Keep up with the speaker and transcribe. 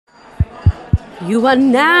You are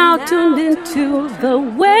now tuned into the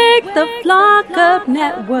Wake the Flock Up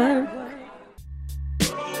Network.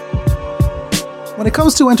 When it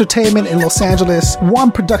comes to entertainment in Los Angeles, one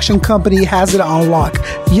production company has it on lock,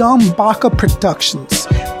 Young Baka Productions.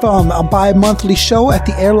 From a bi-monthly show at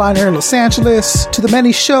the Airliner in Los Angeles, to the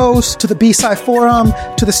many shows, to the B-Side Forum,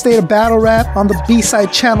 to the State of Battle Rap on the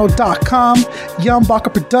BSidechannel.com, Young Baka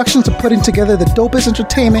Productions are putting together the dopest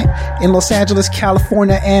entertainment in Los Angeles,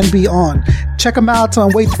 California, and beyond. Check them out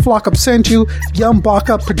on Wait the Flock Up sent you,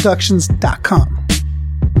 YoungBakaProductions.com.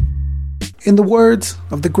 In the words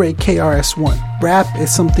of the great KRS-One, rap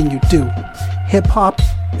is something you do. Hip-hop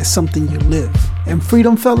is something you live. And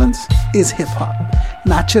Freedom Felons is hip-hop.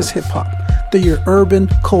 Not just hip-hop. They're your urban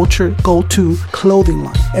culture go-to clothing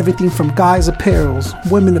line. Everything from guys' apparels,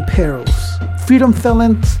 women apparels.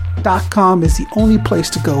 FreedomFelons.com is the only place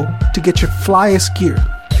to go to get your flyest gear.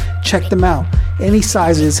 Check them out. Any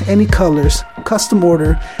sizes, any colors, custom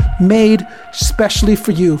order, made specially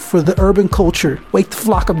for you for the urban culture.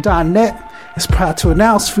 WakeTheFlockUp.net is proud to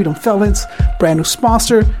announce Freedom Felons, brand new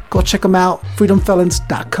sponsor. Go check them out,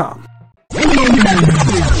 freedomfelons.com.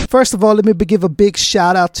 First of all, let me give a big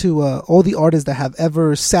shout out to all the artists that have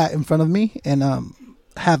ever sat in front of me and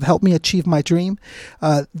have helped me achieve my dream.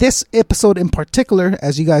 This episode in particular,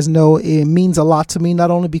 as you guys know, it means a lot to me,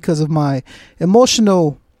 not only because of my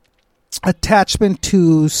emotional attachment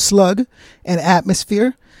to Slug and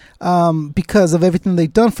Atmosphere, because of everything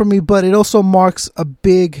they've done for me, but it also marks a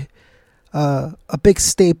big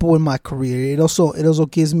staple in my career. It also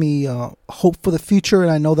gives me hope for the future,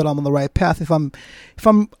 and I know that I'm on the right path. If I'm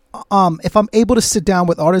able to sit down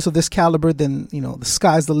with artists of this caliber, then the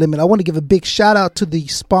sky's the limit. I want to give a big shout out to the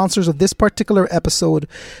sponsors of this particular episode: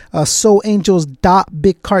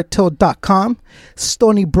 SoulAngels.BigCartel.com,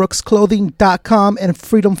 StonyBrooksClothing.com, and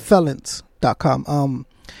FreedomFelons.com.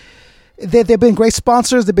 They've been great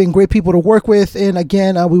sponsors. They've been great people to work with. And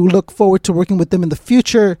again, we will look forward to working with them in the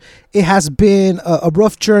future. It has been a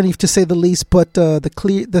rough journey, to say the least, but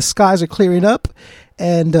the skies are clearing up,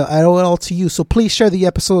 and I owe it all to you. So please share the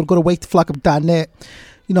episode. Go to WakeTheFlockUp.net.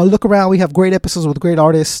 Look around. We have great episodes with great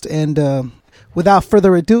artists. And without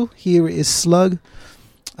further ado, here is Slug.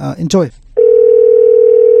 Enjoy.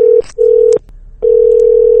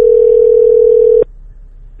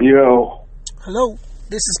 Yo. Hello.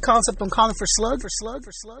 This is Concept. I'm calling for Slug.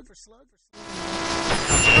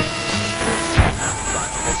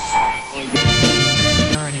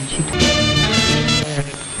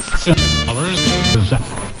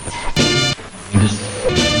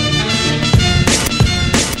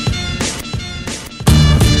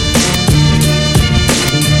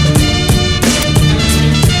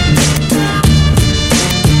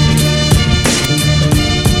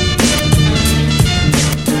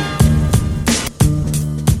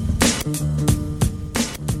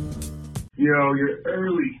 Yo, you're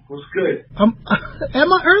early. What's good? Am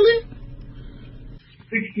I early?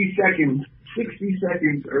 60 seconds. 60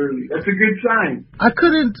 seconds early. That's a good sign. I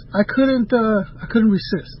couldn't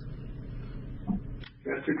resist.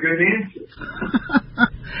 That's a good answer.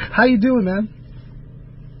 How you doing, man?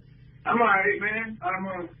 I'm alright, man. I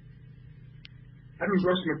haven't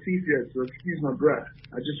brushed my teeth yet, so excuse my breath.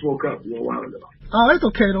 I just woke up a little while ago. Oh, it's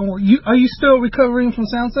okay. Don't worry. Are you still recovering from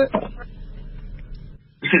Soundset?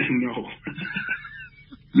 No.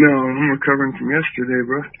 No, I'm recovering from yesterday,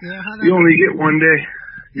 bro. Yeah, you only get one day.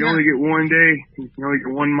 You only get one day. You only get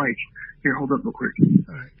one mic. Here, hold up real quick.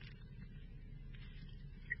 Alright.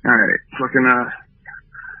 Alright. Fucking,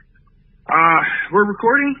 we're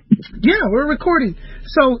recording? Yeah, we're recording.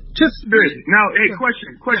 So, just... Good. Now, hey,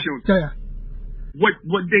 question. Yeah.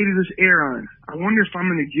 What day does this air on? I wonder if I'm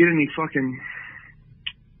gonna get any fucking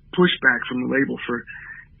pushback from the label for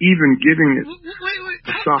even giving it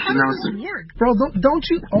a soft announcement. How does this work? Bro, don't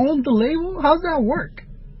you own the label? How's that work?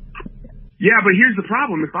 Yeah, but here's the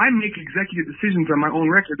problem. If I make executive decisions on my own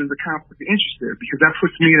record, there's a conflict of interest there, because that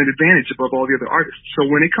puts me at an advantage above all the other artists. So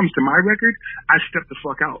when it comes to my record, I step the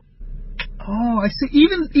fuck out. Oh, I see.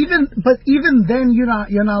 Even then, you're not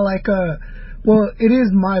like, well, it is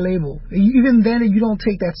my label. Even then, you don't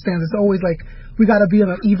take that stance. It's always like, we got to be on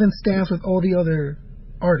an even stance with all the other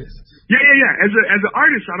artists. Yeah. As an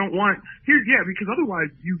artist, I don't want because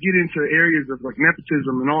otherwise you get into areas of like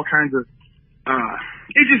nepotism and all kinds of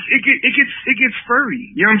it gets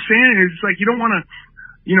furry. You know what I'm saying? It's like you don't want to.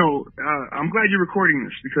 I'm glad you're recording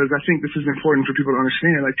this, because I think this is important for people to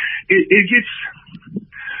understand. Like it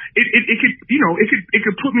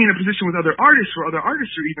could put me in a position with other artists where other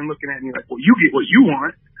artists are even looking at me like, well, you get what you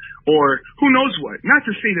want, or who knows what. Not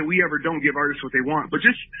to say that we ever don't give artists what they want, but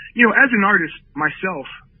just as an artist myself.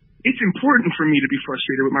 it's important for me to be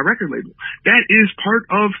frustrated with my record label. That is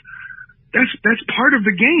that's part of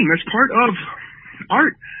the game. That's part of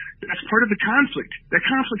art. That's part of the conflict. That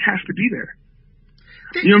conflict has to be there.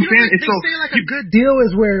 You know what I'm saying? They say like a good deal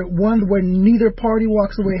is where neither party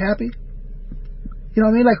walks away happy. You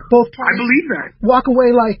know what I mean? Like both parties. I believe that. Walk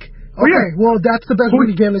away like, okay, well that's the best way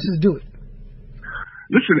to get. Let's just do it.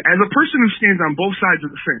 Listen, as a person who stands on both sides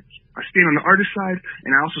of the fence, I stand on the artist side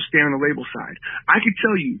and I also stand on the label side. I can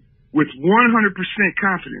tell you with 100%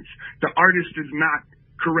 confidence the artist is not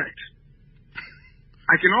correct.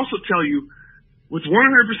 I can also tell you with 100%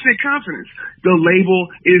 confidence the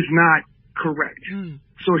label is not correct.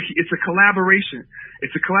 So it's a collaboration.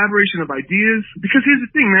 It's a collaboration of ideas. Because here's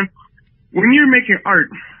the thing, man. When you're making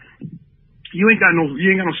art, you ain't got no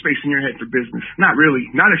space in your head for business. Not really.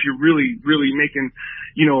 Not if you're really, really making,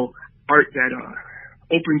 art that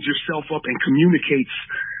opens yourself up and communicates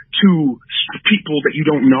to people that you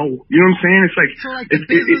don't know. You know what I'm saying? It's like, so like it's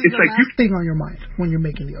like the last thing on your mind when you're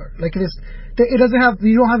making the art. Like you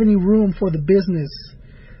don't have any room for the business,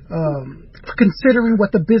 considering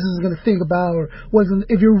what the business is going to think about or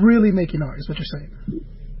if you're really making art. Is what you're saying.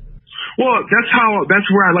 Well, that's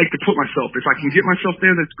where I like to put myself. If I can get myself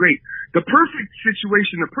there, that's great. The perfect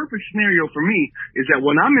situation, the perfect scenario for me is that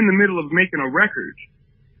when I'm in the middle of making a record,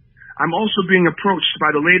 I'm also being approached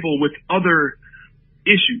by the label with other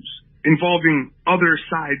issues involving other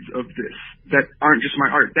sides of this that aren't just my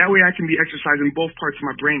art. That way I can be exercising both parts of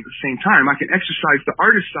my brain at the same time. I can exercise the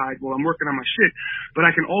artist side while I'm working on my shit, but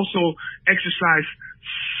I can also exercise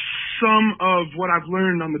some of what I've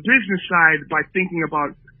learned on the business side by thinking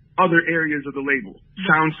about other areas of the label,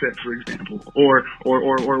 sound set, for example, or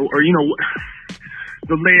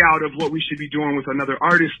the layout of what we should be doing with another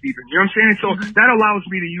artist even. You know what I'm saying? So that allows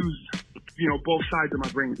me to use, both sides of my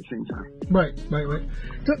brain at the same time. Right.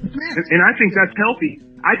 So, and I think that's healthy.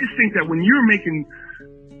 I just think that when you're making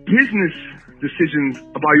business decisions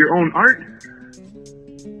about your own art,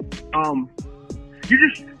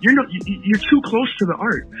 you're too close to the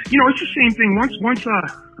art. It's the same thing. Once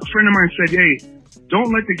a friend of mine said, "Hey, don't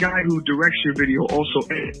let the guy who directs your video also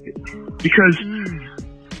edit it," because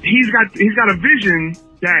he's got a vision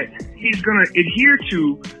that he's gonna adhere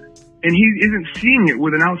to, and he isn't seeing it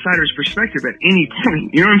with an outsider's perspective at any point.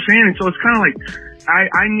 You know what I'm saying? And so it's kind of like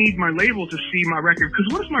I need my label to see my record, because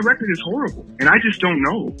what if my record is horrible and I just don't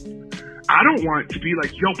know? I don't want to be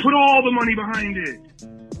like, "Yo, put all the money behind it."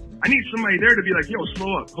 I need somebody there to be like, "Yo,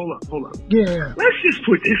 slow up, hold up. Yeah. Let's just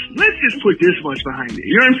put this much behind it."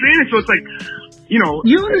 You know what I'm saying? So it's like, you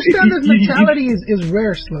understand this mentality is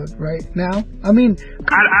rare, Slug, right now? I mean,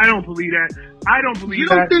 I don't believe that. I don't believe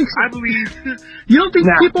that. Think so? I believe you don't think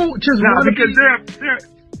people just want to because there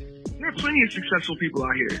are plenty of successful people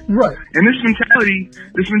out here, right? And this mentality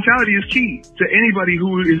is key to anybody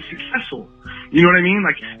who is successful. You know what I mean?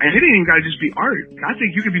 Like, and it ain't even gotta just be art. I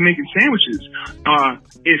think you could be making sandwiches.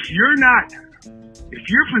 If your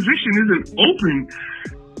position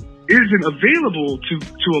isn't available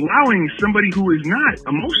to allowing somebody who is not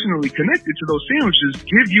emotionally connected to those sandwiches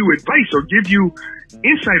give you advice or give you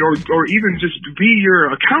insight or even just be your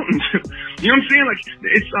accountant. You know what I'm saying? Like,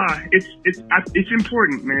 it's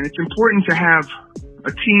important, man. It's important to have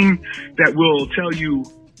a team that will tell you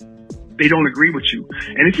they don't agree with you,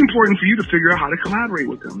 and it's important for you to figure out how to collaborate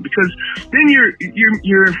with them, because then your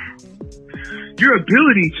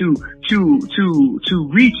ability to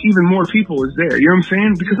reach even more people is there. You know what I'm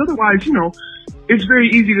saying? Because otherwise, it's very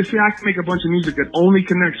easy to say I can make a bunch of music that only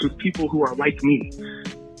connects with people who are like me.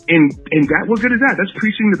 And that, what good is that? That's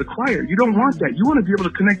preaching to the choir. You don't want that. You want to be able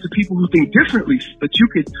to connect to people who think differently, so that you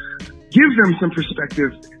could give them some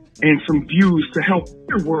perspective and some views to help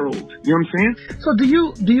your world. You know what I'm saying? So do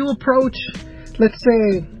you approach, let's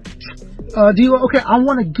say, my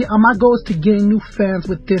goal is to gain new fans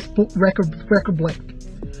with this record blank,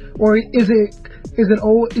 or is it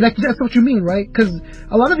old? Like, that's what you mean, right? Because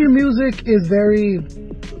a lot of your music is very.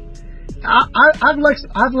 I've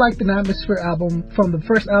liked an Atmosphere album from the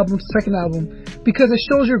first album to the second album because it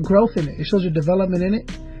shows your growth in it. It shows your development in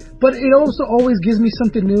it. But it also always gives me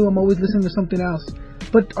something new. I'm always listening to something else.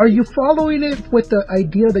 But are you following it with the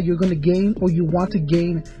idea that you're going to gain, or you want to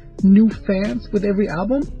gain new fans with every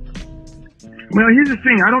album? Well, here's the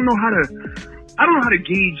thing. I don't know how to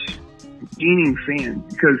gauge gaining fans,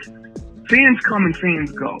 because fans come and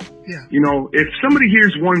fans go. Yeah. If somebody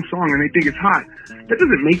hears one song and they think it's hot, that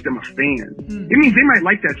doesn't make them a fan. It means they might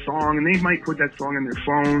like that song and they might put that song in their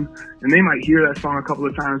phone and they might hear that song a couple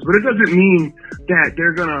of times, but it doesn't mean that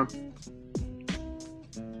they're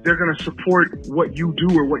gonna support what you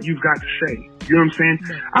do or what you've got to say. You know what I'm saying?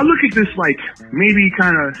 I look at this like maybe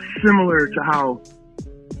kind of similar to how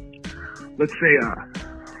let's say,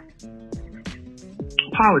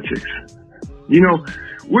 politics. You know,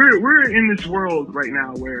 we're in this world right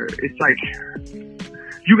now where it's like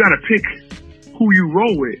you got to pick who you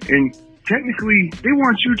roll with, and technically they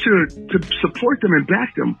want you to support them and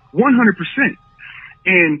back them 100%.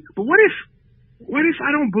 But what if I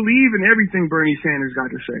don't believe in everything Bernie Sanders got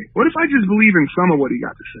to say? What if I just believe in some of what he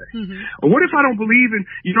got to say? Mm-hmm. Or what if I don't believe in,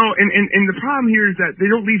 you know, and the problem here is that they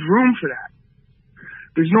don't leave room for that.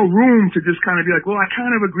 There's no room to just kind of be like, well, I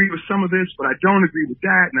kind of agree with some of this, but I don't agree with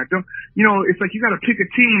that. And I don't, you know, it's like you got to pick a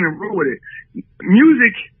team and roll with it.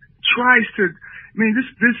 Music tries to, I mean,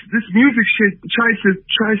 this music shit tries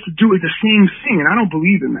to do it the same thing. And I don't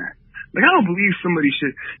believe in that. Like, I don't believe somebody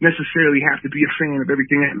should necessarily have to be a fan of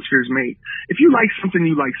everything Atmosphere's made. If you like something,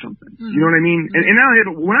 you like something. Mm-hmm. You know what I mean? And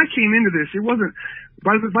now, when I came into this, it wasn't,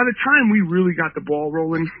 by the time we really got the ball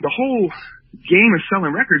rolling, the whole game of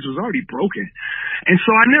selling records was already broken. And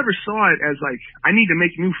so I never saw it as like, I need to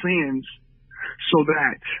make new fans so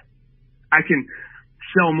that I can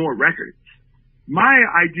sell more records. My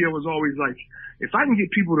idea was always like, if I can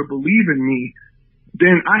get people to believe in me,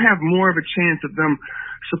 then I have more of a chance of them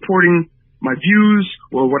supporting my views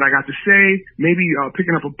or what I got to say, maybe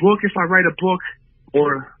picking up a book if I write a book,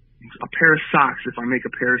 or a pair of socks if I make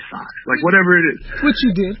a pair of socks, like whatever it is. Which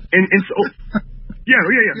you did. And so, yeah.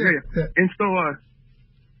 And so I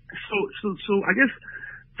guess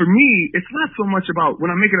for me, it's not so much about when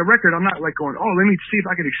I'm making a record, I'm not like going, oh, let me see if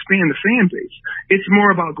I can expand the fan base. It's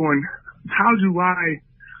more about going, how do I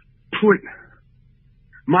put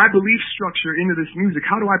my belief structure into this music?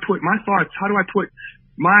 How do I put my thoughts? How do I put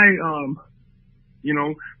my, you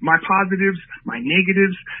know, my positives, my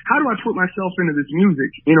negatives? How do I put myself into this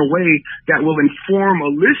music in a way that will inform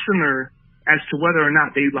a listener as to whether or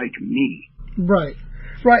not they like me? Right.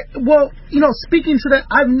 Well, you know, speaking to that,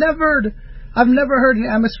 I've never heard an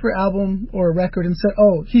Atmosphere album or a record and said,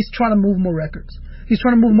 oh, he's trying to move more records. He's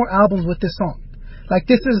trying to move more albums with this song. Like,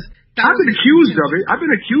 this is... I've been accused of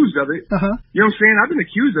it. Uh-huh. You know what I'm saying? I've been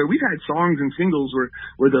accused of it. We've had songs and singles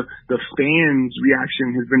where the fans'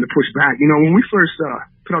 reaction has been to push back. You know, when we first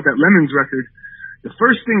put out that Lemons record, the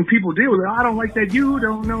first thing people did was, I don't like that, you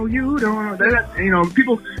don't know that. You know,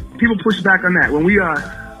 people pushed back on that. When we dropped,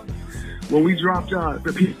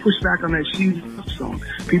 people pushed back on that She's Up song.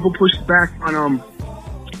 People pushed back on,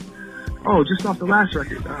 just off the last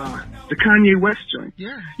record, the Kanye West joint.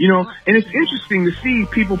 Yeah. You know, and it's interesting to see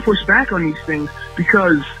people push back on these things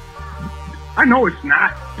because I know it's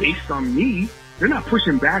not based on me. They're not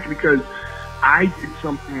pushing back because I did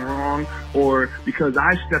something wrong or because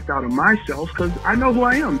I stepped out of myself, because I know who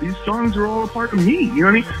I am. These songs are all a part of me. You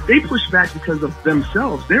know what I mean? They push back because of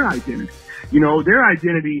themselves, their identity. You know, their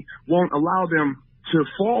identity won't allow them to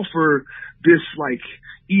fall for this, like,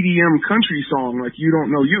 EDM country song, like You Don't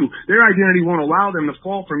Know You. Their identity won't allow them to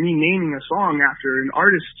fall for me naming a song after an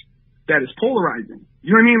artist that is polarizing.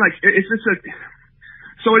 You know what I mean? Like, it's just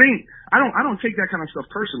so it ain't, I don't take that kind of stuff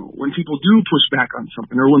personal when people do push back on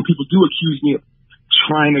something, or when people do accuse me of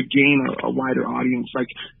trying to gain a wider audience. Like,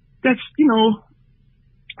 that's, you know,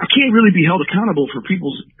 I can't really be held accountable for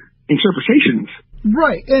people's interpretations.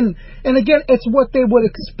 Right. And again, it's what they would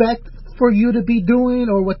expect for you to be doing,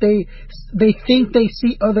 or what they think they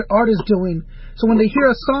see other artists doing. So when they hear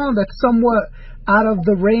a song that's somewhat out of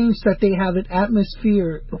the range that they have an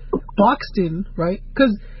Atmosphere boxed in, right?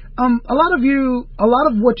 Because a lot of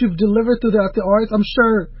what you've delivered throughout the arts, I'm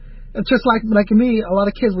sure, just like me, a lot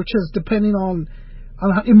of kids were just depending on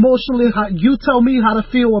how emotionally, how you tell me how to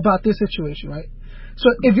feel about this situation, right? So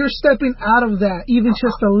if you're stepping out of that, even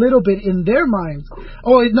just a little bit in their minds,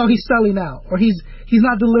 oh no, he's selling out, or he's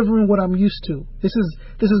not delivering what I'm used to. This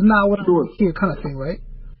is not what I want to hear, kind of thing, right?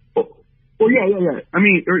 Well, yeah. I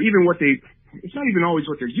mean, or even it's not even always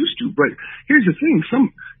what they're used to. But here's the thing: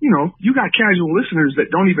 you got casual listeners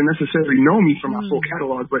that don't even necessarily know me from my full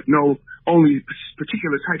catalog, but know only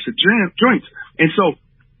particular types of joints, and so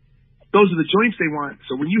those are the joints they want.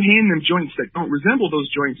 So when you hand them joints that don't resemble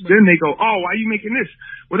those joints, then they go, oh, why are you making this?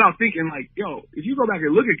 Without thinking, like, yo, if you go back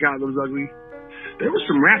and look at God Loves Ugly, there was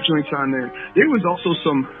some rap joints on there. There was also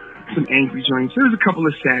some angry joints. There was a couple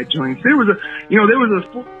of sad joints. There was a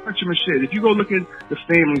full spectrum of shit. If you go look at the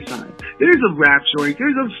family side, there's a rap joint,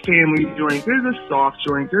 there's a family joint, there's a soft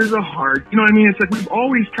joint, there's a hard, you know what I mean? It's like we've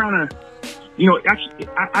always kind of, actually,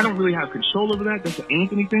 I don't really have control over that. That's an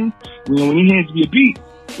Anthony thing. When he hands me a beat,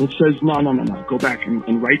 it says, no, go back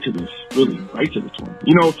and write to this. Really, write to this one.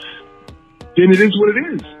 Then it is what it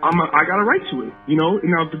is. I gotta write to it. And now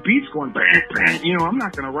if the beat's going bang, bang, I'm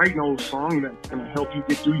not gonna write no song that's gonna help you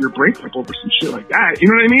get through your breakup over some shit like that. You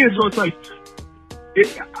know what I mean? So it's like,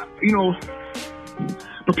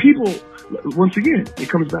 but people, once again, it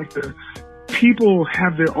comes back to people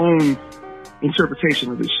have their own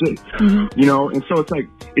interpretation of this shit, you know? And so it's like,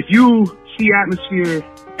 if you see Atmosphere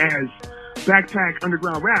as backpack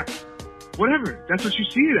underground rap, whatever, that's what you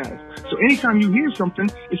see it as. So anytime you hear something,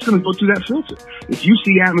 it's going to go through that filter. If you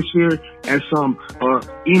see Atmosphere as some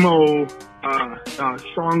emo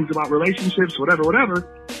songs about relationships, whatever,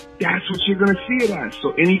 that's what you're going to see it as.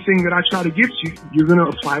 So anything that I try to give to you, you're going to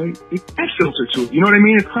apply that filter to it. You know what I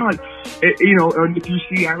mean? It's kind of like, you know, if you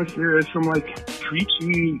see Atmosphere as some like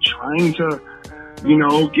preachy, trying to, you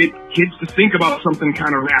know, get kids to think about something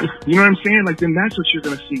kind of rap. You know what I'm saying? Like, then that's what you're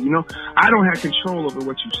going to see. You know, I don't have control over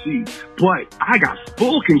what you see, but I got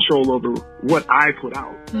full control over what I put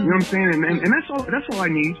out. You know what I'm saying? And that's all I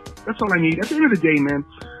need. That's all I need. At the end of the day, man,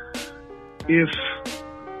 if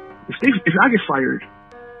I get fired,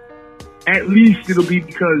 at least it'll be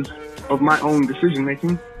because of my own decision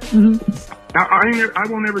making. I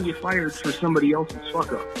won't ever get fired for somebody else's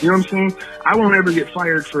fuck up. You know what I'm saying? I won't ever get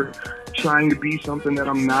fired for trying to be something that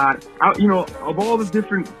I'm not. You know, of all the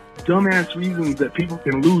different dumbass reasons that people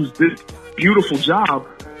can lose this beautiful job,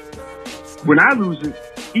 when I lose it,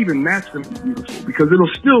 even that's going to be beautiful because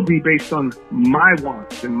it'll still be based on my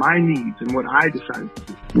wants and my needs and what I decide to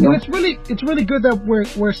do. You know? And it's really good that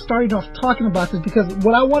we're starting off talking about this, because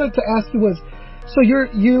what I wanted to ask you was, so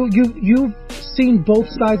you've seen both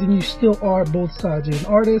sides and you still are both sides. You're an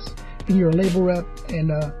artist and you're a label rep.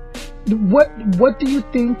 And what do you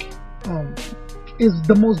think is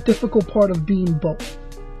the most difficult part of being both?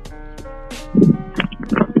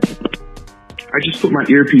 I just put my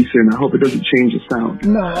earpiece in. I hope it doesn't change the sound.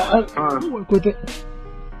 No, I'll work with it.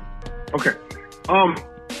 Okay.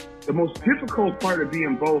 The most difficult part of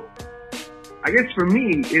being both, I guess for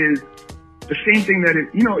me, is the same thing that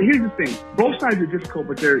you know, here's the thing. Both sides are difficult,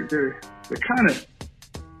 but they're kind of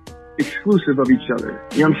exclusive of each other.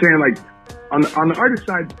 You know what I'm saying? Like, on the artist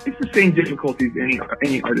side, it's the same difficulties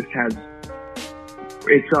any artist has.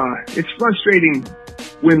 It's frustrating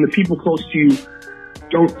when the people close to you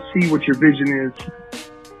don't see what your vision is.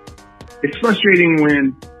 It's frustrating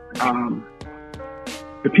when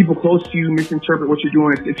the people close to you misinterpret what you're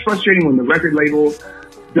doing. It's frustrating when the record label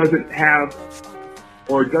doesn't have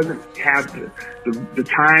the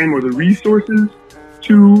time or the resources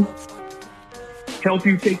to help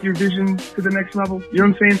you take your vision to the next level. You know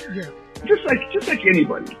what I'm saying? Yeah. Just like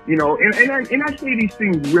anybody, you know, and I say these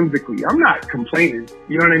things whimsically. I'm not complaining.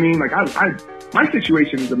 You know what I mean? Like my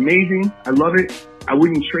situation is amazing. I love it. I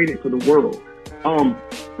wouldn't trade it for the world.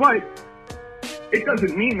 But it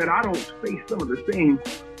doesn't mean that I don't face some of the same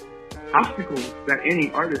obstacles that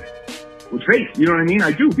any artist would face. You know what I mean?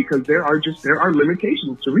 I do, because there are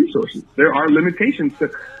limitations to resources. There are limitations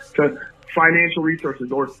to financial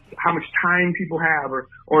resources, or how much time people have,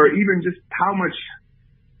 or even just how much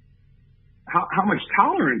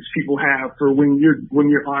tolerance people have for when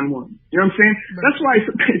you're on one. You know what I'm saying? Right. That's why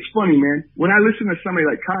it's funny, man. When I listen to somebody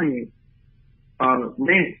like Kanye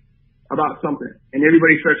rant about something, and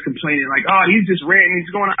everybody starts complaining like, oh, he's just ranting,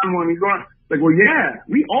 he's going on one, he's going on. Like, well, yeah,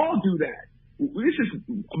 we all do that. It's just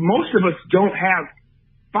most of us don't have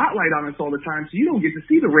spotlight on us all the time, so you don't get to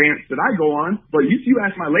see the rants that I go on. But you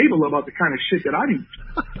ask my label about the kind of shit that I do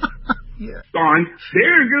on,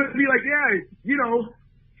 they're gonna be like, yeah, you know,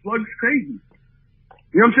 Slug's crazy.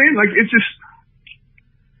 You know what I'm saying? Like, it's just,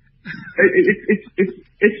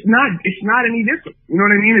 it's not any different. You know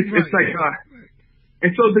what I mean? It's like,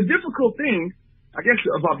 and so the difficult thing, I guess,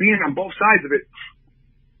 about being on both sides of it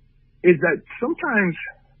is that sometimes,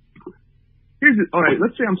 all right,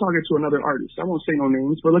 let's say I'm talking to another artist. I won't say no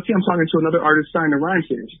names, but let's say I'm talking to another artist signed to Rhyme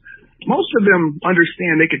Series. Most of them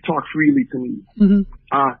understand they could talk freely to me.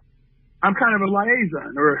 I'm kind of a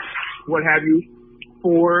liaison or what have you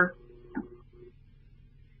for,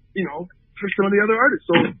 you know, for some of the other artists.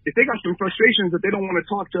 So if they got some frustrations that they don't want to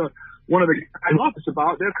talk to one of the guys in office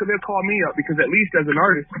about, they'll call me up, because at least as an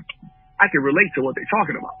artist, I can relate to what they're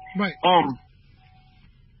talking about. Right.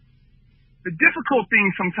 The difficult thing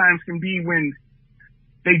sometimes can be when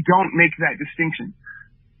they don't make that distinction.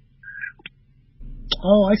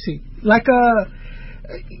 Oh, I see. Like and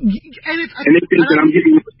they think that I'm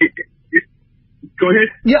giving. Go ahead.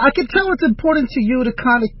 Yeah, I can tell it's important to you to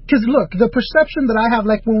kind of, because look, the perception that I have,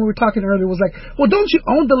 like when we were talking earlier, was like, well, don't you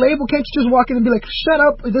own the label? Can't you just walk in and be like, shut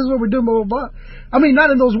up, this is what we're doing, blah, blah, blah. I mean, not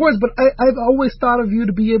in those words, but I've always thought of you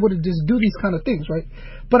to be able to just do these kind of things, right?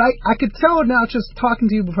 But I could tell now, just talking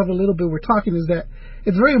to you for the little bit we're talking, is that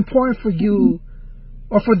it's very important for you,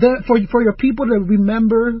 or for your people to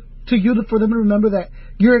remember, for them to remember that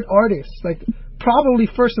you're an artist, like probably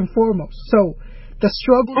first and foremost. So the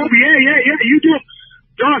struggle. Oh yeah. You don't,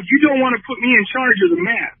 dog. You don't want to put me in charge of the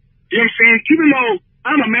map. You know what I'm saying? Even though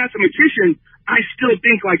I'm a mathematician, I still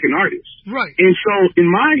think like an artist. Right. And so in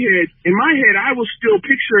my head, I will still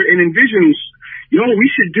picture and envision, we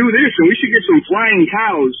should do this, and we should get some flying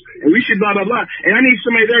cows, and we should blah, blah, blah. And I need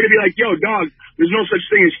somebody there to be like, yo, dog, there's no such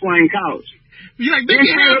thing as flying cows. You're like, make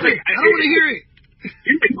it happen. I don't want to hear it.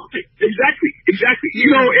 Exactly.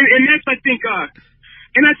 Yeah. And that's, I think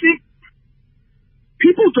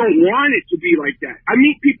people don't want it to be like that. I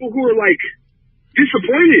meet people who are like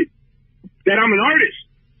disappointed that I'm an artist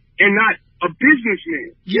and not a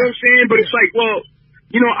businessman. You know what I'm saying? But it's like, well,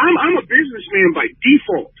 I'm a businessman by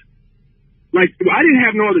default. Like, I didn't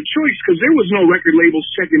have no other choice because there was no record labels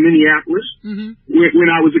check in Minneapolis when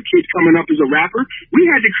I was a kid coming up as a rapper. We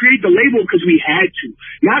had to create the label because we had to,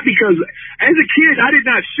 not because as a kid I did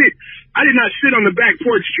not sit on the back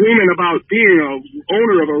porch dreaming about being a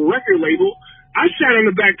owner of a record label. I sat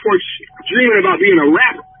on the back porch dreaming about being a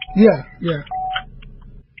rapper. Yeah.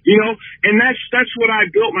 And that's what I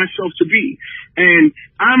built myself to be. And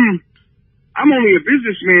I'm only a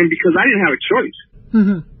businessman because I didn't have a choice.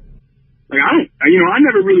 Like, I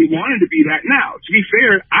never really wanted to be that. Now, to be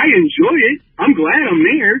fair, I enjoy it. I'm glad I'm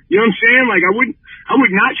there. You know what I'm saying? Like, I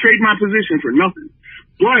would not trade my position for nothing.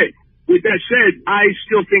 But with that said, I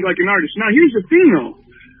still think like an artist. Now, here's the thing though.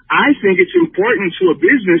 I think it's important to a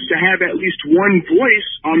business to have at least one voice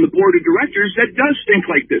on the board of directors that does think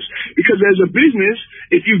like this. Because as a business,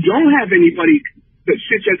 if you don't have anybody that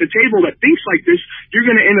sits at the table that thinks like this, you're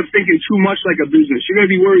going to end up thinking too much like a business. You're going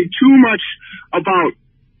to be worried too much about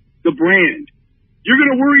the brand. You're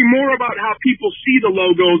going to worry more about how people see the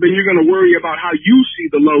logo than you're going to worry about how you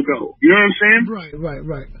see the logo. You know what I'm saying? Right.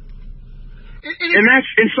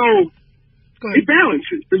 And so it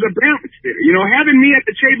balances. There's a balance there. Having me at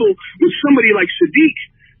the table with somebody like Sadiq,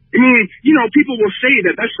 I mean, people will say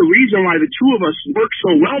that that's the reason why the two of us work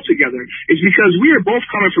so well together is because we are both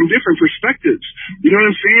coming from different perspectives. You know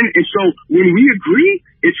what I'm saying? And so when we agree,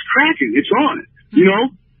 it's cracking. It's on,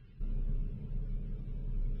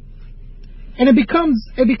 And it becomes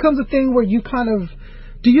a thing where you kind of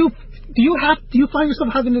do you find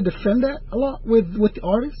yourself having to defend that a lot with the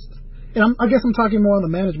artists? And I guess I'm talking more on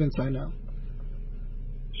the management side now.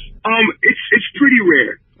 It's pretty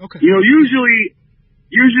rare. Okay. Usually,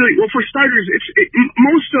 well, for starters,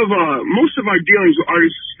 most of our dealings with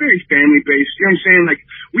artists is very family based. You know what I'm saying? Like,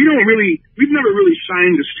 we've never really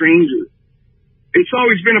signed a stranger. It's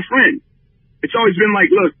always been a friend. It's always been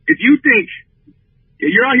like, look, if you think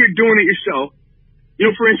you're out here doing it yourself,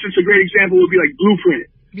 for instance, a great example would be like Blueprint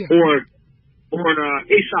or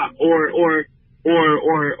ASAP or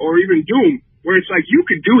even Doom, where it's like, you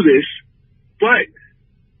could do this, but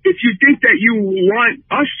if you think that you want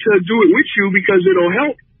us to do it with you because it'll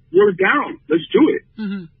help, we're down. Let's do it.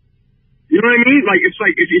 You know what I mean? Like, it's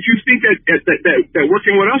like, if you think that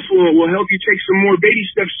working with us will help you take some more baby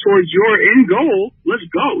steps towards your end goal, let's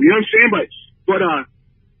go. You know what I'm saying? But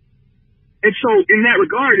and so in that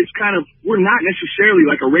regard, it's kind of, we're not necessarily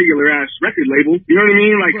like a regular ass record label. You know what I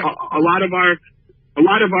mean? Like, a lot of our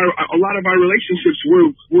relationships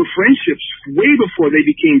were friendships way before they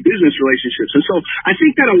became business relationships. And so I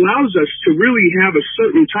think that allows us to really have a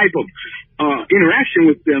certain type of interaction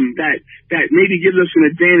with them that maybe gives us an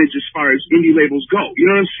advantage as far as indie labels go. You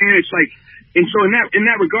know what I'm saying? It's like, and so in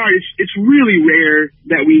that regard, it's really rare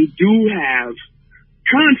that we do have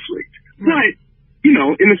conflict. But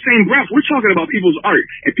in the same breath, we're talking about people's art,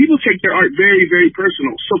 and people take their art very, very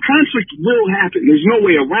personal. So conflict will happen. There's no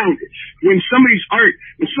way around it. When somebody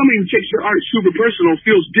who takes their art super personal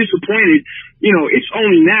feels disappointed, it's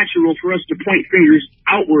only natural for us to point fingers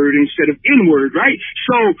outward instead of inward, right?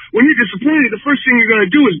 So when you're disappointed, the first thing you're going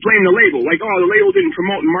to do is blame the label. Like, oh, the label didn't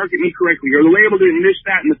promote and market me correctly, or the label didn't this,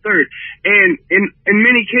 that, and the third. And in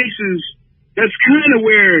many cases, that's kind of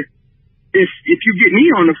where, if you get me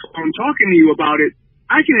on the phone talking to you about it,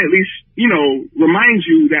 I can at least, remind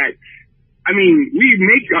you that, I mean, the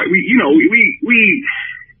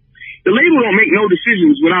label don't make no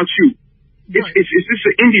decisions without you. It's just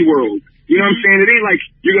an indie world. You know what I'm saying? It ain't like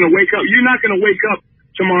you're going to wake up. You're not going to wake up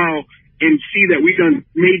tomorrow and see that we done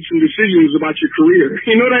made some decisions about your career.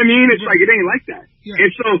 You know what I mean? It's like, it ain't like that. Yeah.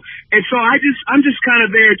 And so I'm just kind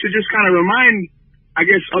of there to just kind of remind, I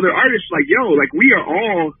guess, other artists like, yo, like we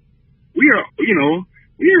are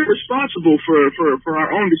responsible for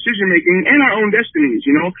our own decision making and our own destinies,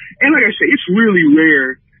 And like I say, it's really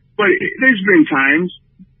rare, but there's been times.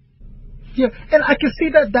 Yeah, and I can see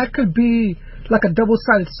that could be like a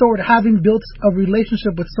double-sided sword, having built a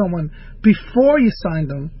relationship with someone before you sign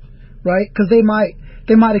them, right? Because they might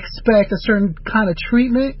expect a certain kind of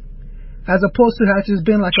treatment, as opposed to has just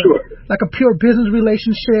been like a pure business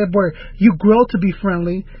relationship where you grow to be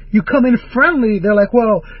friendly. You come in friendly, they're like,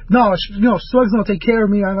 well, no, Slug's gonna take care of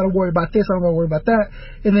me. I'm gonna worry about this. I'm gonna worry about that.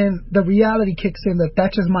 And then the reality kicks in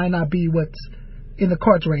that just might not be what's in the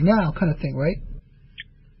cards right now, kind of thing, right?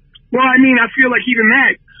 Well, I mean, I feel like even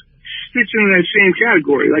that fits into that same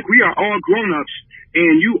category. Like, we are all grown-ups,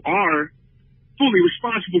 and you are fully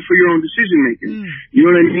responsible for your own decision making. You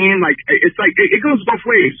know what I mean? Like, it's like it goes both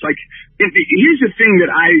ways. Like, here's the thing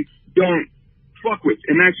that I don't fuck with,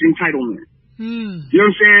 and that's entitlement. You know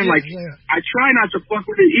what I'm saying? Yeah, like, I try not to fuck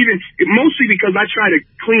with it, mostly because I try to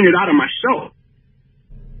clean it out of myself.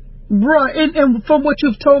 Right, and from what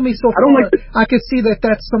you've told me so far, I can see that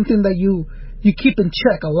that's something that you keep in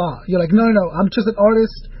check a lot. You're like, no, I'm just an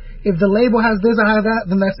artist. If the label has this, I have that,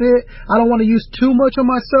 then that's it. I don't want to use too much of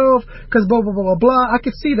myself because blah, blah, blah, blah, blah. I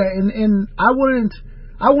could see that. And I wouldn't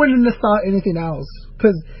have thought anything else.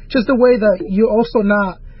 Because just the way that you're also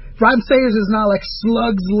not, Rhyme Sayers is not like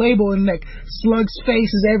Slug's label and like Slug's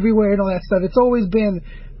face is everywhere and all that stuff. It's always been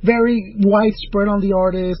very widespread on the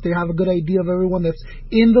artist. They have a good idea of everyone that's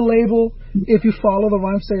in the label. If you follow the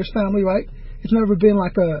Rhyme Sayers family, right? It's never been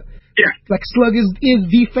like like Slug is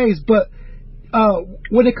the face, but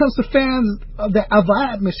when it comes to fans of the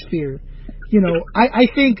atmosphere, I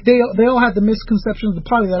think they all had the misconceptions. The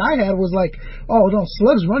party that I had was like, oh no,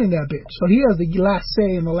 Slug's running that bitch, so he has the last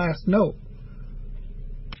say and the last note.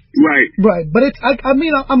 Right. But I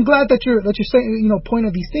mean, I'm glad that you're saying,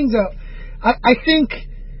 pointing these things out. I think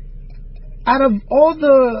out of all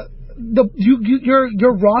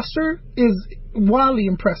your roster is wildly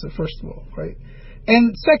impressive. First of all, right.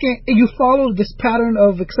 And second, you follow this pattern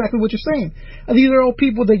of exactly what you're saying. These are all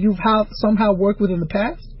people that you've somehow worked with in the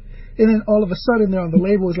past, and then all of a sudden they're on the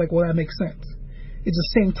label. It's like, well, that makes sense. It's the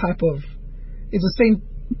same type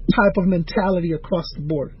of mentality across the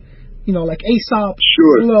board. Like Aesop,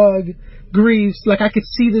 Slug, Greaves. Like I could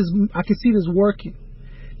see this working.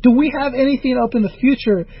 Do we have anything up in the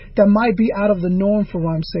future that might be out of the norm for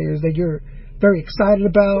Rhyme Sayers that you're very excited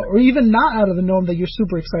about, or even not out of the norm that you're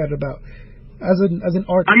super excited about? As an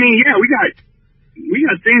artist? I mean, yeah, we got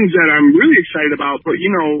things that I'm really excited about, but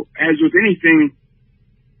as with anything,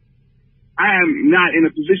 I am not in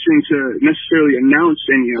a position to necessarily announce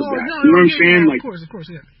any of that. No, you know what I'm saying? Yeah, like, of course,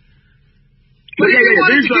 yeah. But if you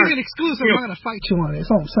wanted to give me an exclusive, I'm not gonna fight you on it.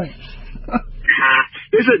 That's all I'm saying.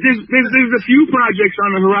 There's a few projects on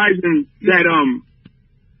the horizon that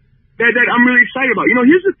that I'm really excited about.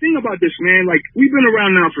 Here's the thing about this, man. Like, we've been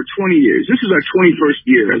around now for 20 years. This is our 21st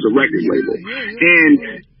year as a record label.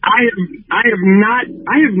 And I have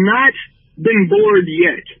not been bored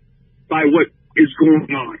yet by what is going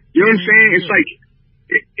on. You know what I'm saying? It's like,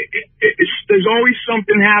 there's always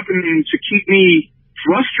something happening to keep me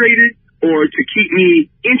frustrated or to keep me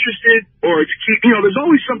interested or to keep, there's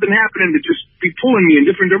always something happening to just be pulling me in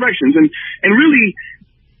different directions. And really,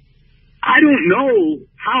 I don't know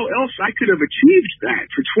how else I could have achieved that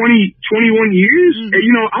for 21 years. And,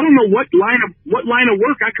 I don't know what line of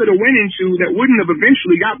work I could have went into that wouldn't have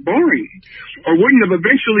eventually got boring or wouldn't have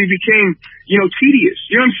eventually became, tedious.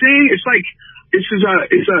 You know what I'm saying? It's like, this is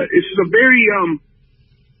a very,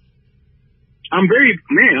 I'm very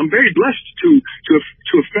blessed to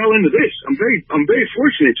have fell into this. I'm very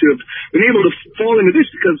fortunate to have been able to fall into this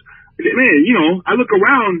because, man, I look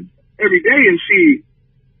around every day and see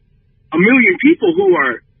a million people who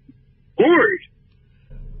are bored.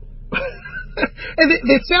 And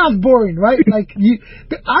it sounds boring, right? Like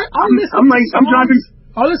I'll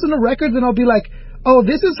listen to records and I'll be like, oh,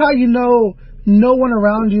 this is how no one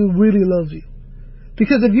around you really loves you.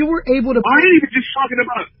 Because if you were able to, I ain't even just talking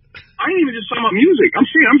about music. I'm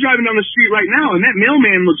driving down the street right now and that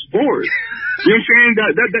mailman looks bored. You know what I'm saying?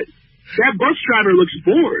 That bus driver looks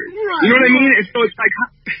bored. Right, you know what I mean? And so it's like,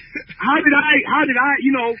 how did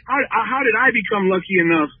I become lucky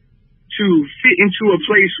enough to fit into a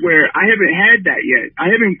place where I haven't had that yet?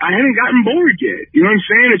 I haven't gotten bored yet. You know what I'm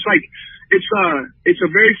saying? It's like, it's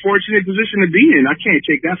a very fortunate position to be in. I can't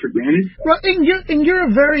take that for granted. Right, and you're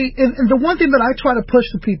the one thing that I try to push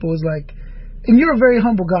to people is like, and you're a very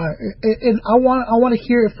humble guy, and I want to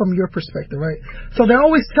hear it from your perspective, right? So they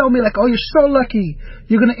always tell me like, oh, you're so lucky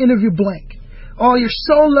you're gonna interview blank. Oh, you're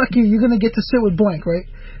so lucky you're gonna get to sit with blank, right?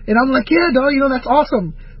 And I'm like, yeah, dog, that's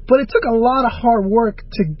awesome. But it took a lot of hard work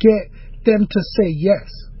to get them to say yes.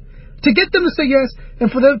 To get them to say yes,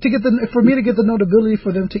 and for me to get the notability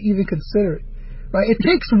for them to even consider it, right? It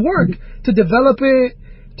takes work to develop it,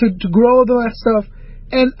 to grow all that stuff.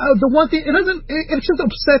 And the one thing, it just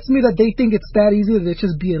upsets me that they think it's that easy, that it's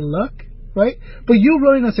just being luck, right? But you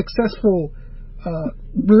running a successful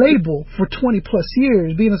label for 20 plus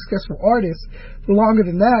years, being a successful artist for longer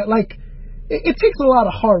than that, like, it takes a lot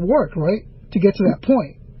of hard work, right, to get to that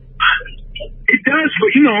point. It does, but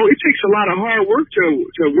it takes a lot of hard work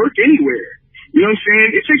to work anywhere. You know what I'm saying?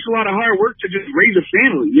 It takes a lot of hard work to just raise a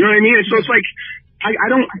family. You know what I mean? And so it's like,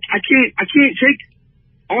 I can't take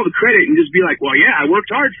all the credit and just be like, well, yeah, I worked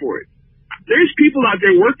hard for it. There's people out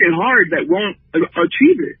there working hard that won't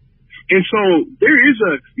achieve it. And so there is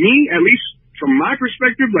at least from my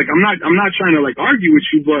perspective, like I'm not trying to like argue with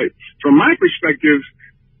you, but from my perspective,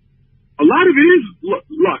 a lot of it is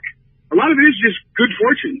luck. A lot of it is just good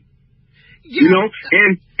fortune. Yeah.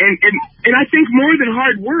 And I think more than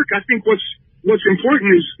hard work, I think what's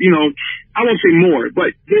important is, I won't say more,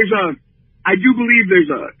 but I do believe there's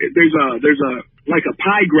a like a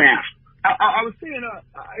pie graph. I was saying,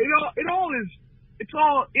 it's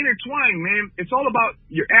all intertwined, man. It's all about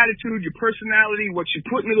your attitude, your personality, what you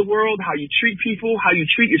put into the world, how you treat people, how you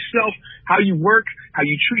treat yourself, how you work, how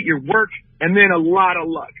you treat your work, and then a lot of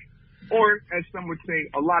luck. Or, as some would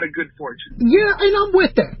say, a lot of good fortune. Yeah, and I'm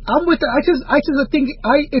with that. I just think,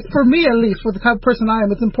 for me at least, for the type of person I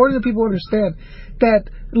am, it's important that people understand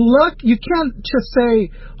that luck, you can't just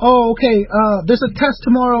say, oh, okay, there's a test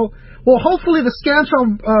tomorrow. Well, hopefully the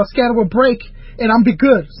scanner will break and I'll be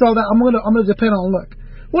good. So that I'm gonna depend on luck.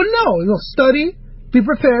 Well, no, study, be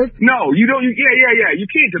prepared. No, you don't. Yeah. You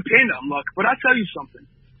can't depend on luck. But I'll tell you something.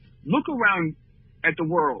 Look around at the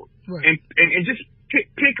world, right, and just pick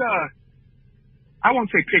I won't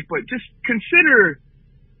say pick, but just consider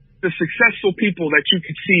the successful people that you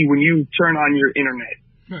could see when you turn on your internet.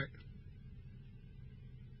 Right.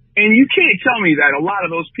 And you can't tell me that a lot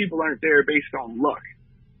of those people aren't there based on luck.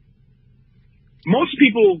 Most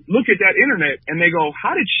people look at that internet and they go,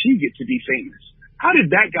 how did she get to be famous? How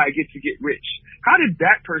did that guy get to get rich? How did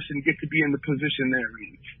that person get to be in the position they're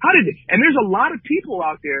in? And there's a lot of people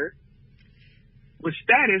out there with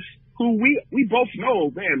status who we both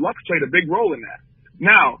know, man, luck played a big role in that.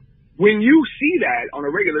 Now, when you see that on a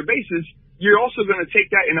regular basis, you're also going to take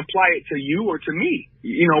that and apply it to you or to me.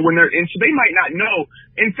 And so they might not know.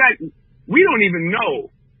 In fact, we don't even know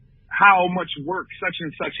how much work such and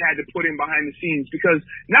such had to put in behind the scenes, because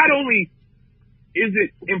not only is it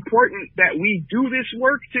important that we do this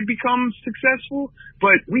work to become successful,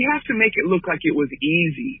 but we have to make it look like it was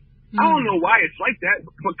easy. I don't know why it's like that,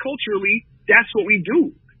 but culturally, that's what we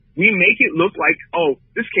do. We make it look like, oh,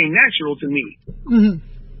 this came natural to me. Mm-hmm.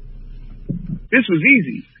 This was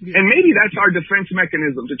easy. Yeah. And maybe that's our defense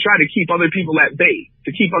mechanism, to try to keep other people at bay,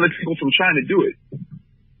 to keep other people from trying to do it.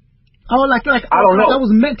 Oh, I don't know. I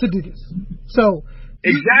was meant to do this. So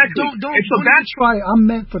exactly. Don't try. I'm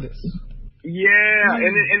meant for this. Yeah,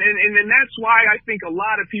 and that's why I think a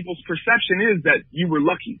lot of people's perception is that you were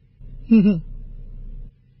lucky. Mm-hmm.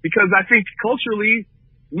 Because I think culturally,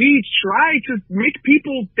 we try to make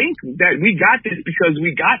people think that we got this because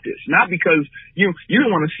we got this, not because you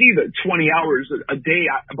don't want to see the 20 hours a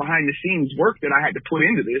day behind the scenes work that I had to put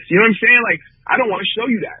into this. You know what I'm saying? Like, I don't want to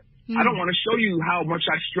show you that. I don't want to show you how much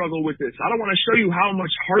I struggle with this. I don't want to show you how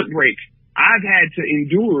much heartbreak I've had to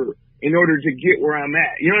endure in order to get where I'm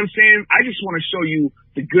at. You know what I'm saying? I just want to show you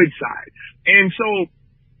the good side. And so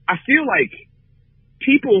I feel like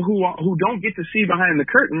people who don't get to see behind the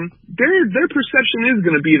curtain, their perception is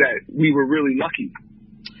going to be that we were really lucky.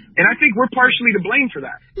 And I think we're partially to blame for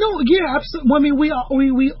that. No, yeah, absolutely. I mean,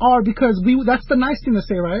 we are because that's the nice thing to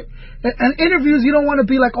say, right? And interviews, you don't want to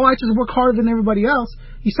be like, oh, I just work harder than everybody else.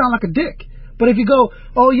 You sound like a dick. But if you go,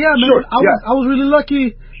 oh yeah, man, sure, I was really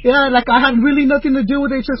lucky. Yeah, like I had really nothing to do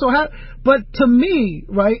with it. But to me,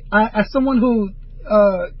 right, as someone who,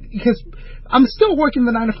 because I'm still working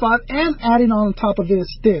the 9 to 5 and adding on top of this.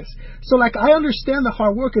 So like, I understand the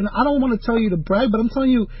hard work, and I don't want to tell you to brag, but I'm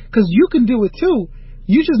telling you, because you can do it too.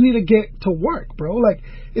 You just need to get to work, bro. Like,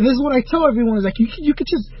 this is what I tell everyone, is like, you could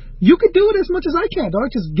do it as much as I can, dog.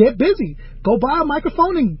 Just get busy. Go buy a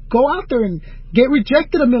microphone and go out there and get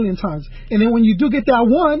rejected a million times. And then when you do get that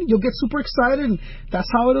one, you'll get super excited, and that's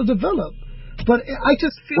how it'll develop. But I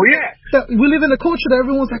just feel that we live in a culture that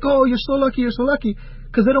everyone's like, oh, you're so lucky,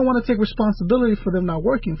 because they don't want to take responsibility for them not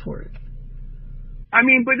working for it. I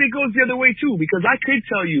mean, but it goes the other way too, because I could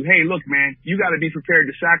tell you, hey, look, man, you got to be prepared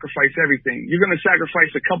to sacrifice everything. You're going to sacrifice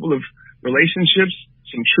a couple of relationships,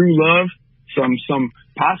 some true love, some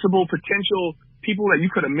possible potential people that you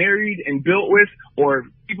could have married and built with, or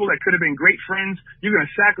people that could have been great friends. You're going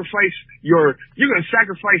to sacrifice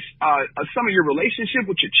some of your relationship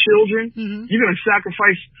with your children. Mm-hmm. You're going to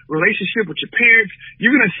sacrifice relationship with your parents.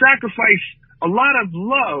 You're going to sacrifice a lot of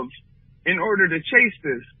love in order to chase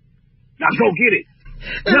this. Now go get it.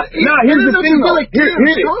 Here's the thing, though. Like,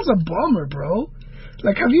 that was a bummer, bro.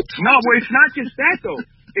 Like, have you? No, but it's not just that though.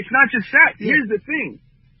 It's not just that. Yeah. Here's the thing: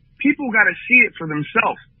 people got to see it for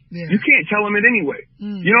themselves. Yeah. You can't tell them it anyway.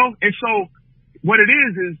 You know, and so what it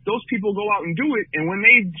is those people go out and do it, and when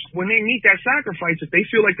they meet that sacrifice, if they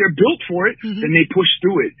feel like they're built for it, then they push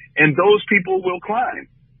through it, and those people will climb.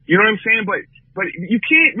 You know what I'm saying? But you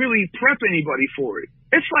can't really prep anybody for it.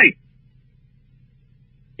 It's like,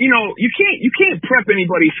 you know, you can't prep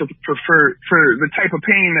anybody for the type of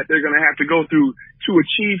pain that they're gonna have to go through to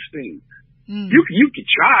achieve things. You can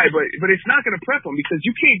try, but it's not gonna prep them because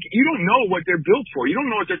you don't know what they're built for. You don't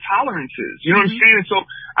know what their tolerance is. You know what I'm saying? And so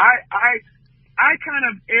I kind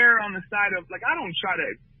of err on the side of, like, I don't try to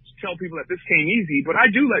tell people that this came easy, but I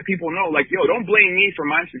do let people know, like, yo, don't blame me for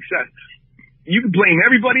my success. You can blame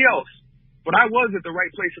everybody else, but I was at the right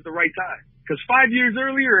place at the right time. Because 5 years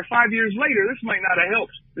earlier or 5 years later, this might not have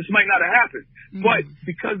helped. This might not have happened. But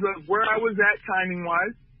because of where I was at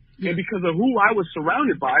timing-wise, and because of who I was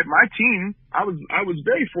surrounded by, my team, I was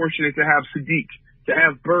very fortunate to have Sadiq, to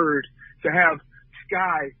have Bird, to have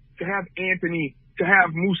Sky, to have Anthony, to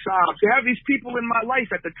have Musab, to have these people in my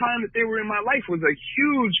life at the time that they were in my life was a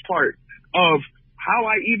huge part of how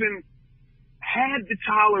I even had the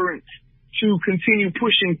tolerance to continue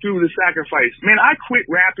pushing through the sacrifice. Man, I quit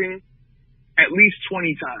rapping at least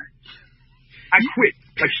 20 times. I quit,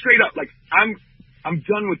 like, straight up, like, I'm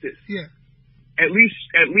done with this. Yeah. At least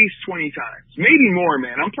 20 times, maybe more,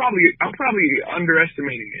 man. I'm probably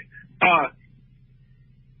underestimating it.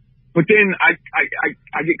 But then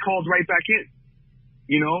I get called right back in,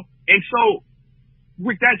 you know? And so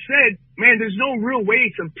with that said, man, there's no real way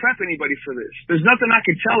to prep anybody for this. There's nothing I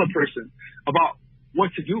can tell a person about what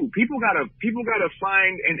to do. People gotta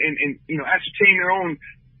find and you know, ascertain their own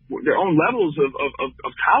levels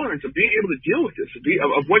of tolerance of being able to deal with this,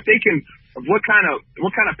 of what they can, of what kind of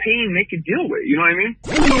pain they can deal with. You know what I mean?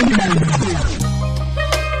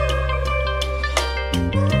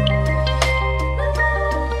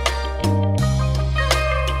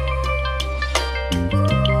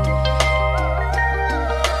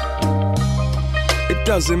 It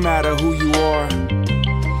doesn't matter who you are.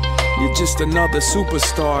 You're just another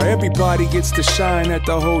superstar. Everybody gets to shine at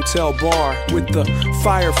the hotel bar with the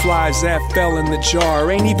fireflies that fell in the jar.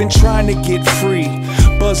 Ain't even trying to get free.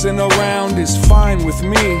 Buzzing around is fine with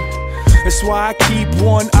me. That's why I keep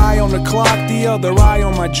one eye on the clock, the other eye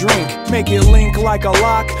on my drink. Make it link like a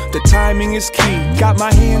lock, the timing is key. Got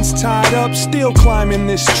my hands tied up, still climbing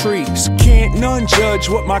this tree. So can't none judge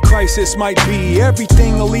what my crisis might be.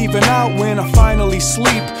 Everything will even out when I finally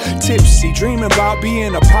sleep. Tipsy, dreaming about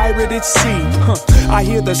being a pirate at sea. I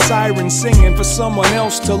hear the sirens singing for someone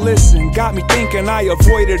else to listen. Got me thinking I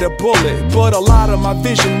avoided a bullet, but a lot of my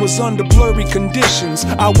vision was under blurry conditions.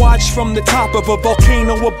 I watched from the top of a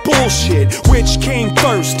volcano of bullshit. Which came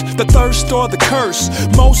first, the thirst or the curse?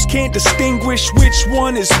 Most can't distinguish which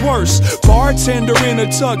one is worse. Bartender in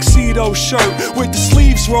a tuxedo shirt with the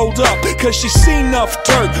sleeves rolled up, cause she's seen enough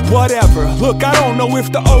dirt. Whatever, look, I don't know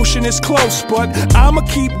if the ocean is close, but I'ma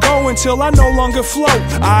keep going till I no longer float.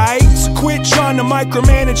 Aight, so quit trying to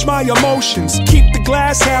micromanage my emotions. Keep the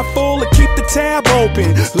glass half full and keep the tab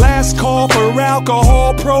open. Last call for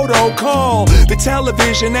alcohol protocol. The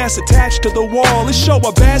television that's attached to the wall, it show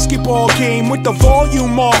a basketball game with the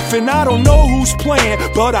volume off, and I don't know who's playing,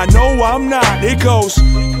 but I know I'm not. It goes,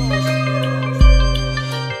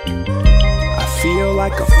 I feel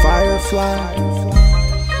like a firefly.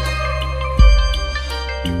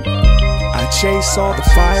 I chase all the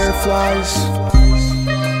fireflies.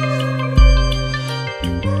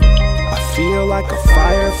 I feel like a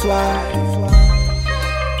firefly.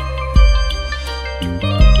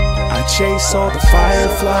 I chase all the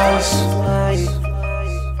fireflies.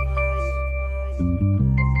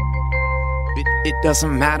 It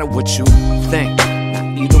doesn't matter what you think.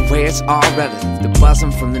 Either way, it's all relative. The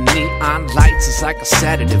buzzing from the neon lights is like a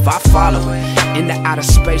sedative. I follow it into outer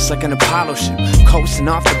space like an Apollo ship, coasting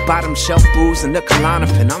off the bottom shelf booze and the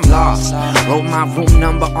Klonopin. I'm lost. Wrote my room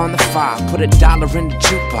number on the file, put $1 in the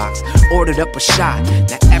jukebox, ordered up a shot.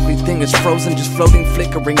 Now everything is frozen, just floating,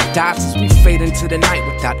 flickering dots as we fade into the night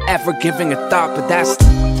without ever giving a thought. But that's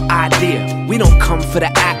the idea. We don't come for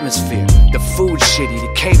the atmosphere. The food's shitty,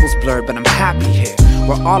 the cable's blurred, but I'm happy here.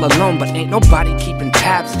 We're all alone, but ain't nobody keeping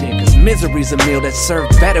tabs there, cause misery's a meal that's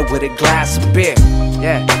served better with a glass of beer.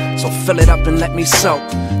 Yeah, so fill it up and let me soak,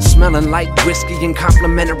 smelling like whiskey and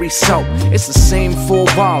complimentary soap. It's the same four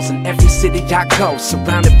walls in every city I go,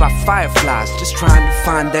 surrounded by fireflies, just trying to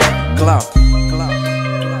find that glow.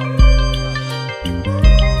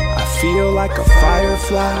 I feel like a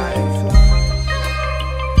firefly.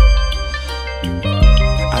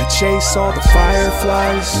 I chase all the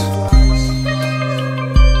fireflies.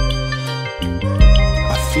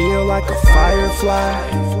 like a firefly.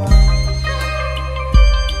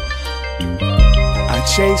 I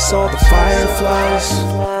chase all the fireflies.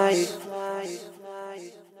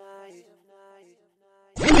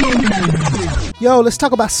 Yo, let's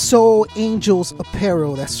talk about Soul Angels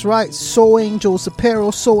Apparel. That's right, Soul Angels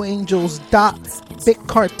Apparel,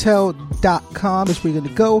 soulangels.bigcartel.com is where you're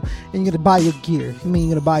going to go and you're going to buy your gear. I mean,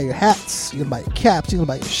 you're going to buy your hats, you're going to buy your caps, you're going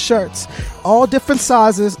to buy your shirts. All different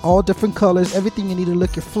sizes, all different colors, everything you need to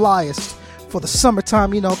look your flyest for the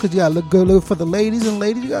summertime, you know, because you got to look good for the ladies, and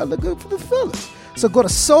ladies, you got to look good for the fellas. So go to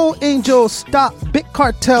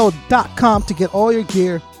soulangels.bigcartel.com to get all your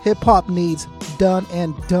gear, hip-hop needs done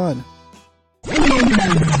and done.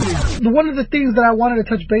 One of the things that I wanted to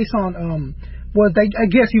touch base on was that I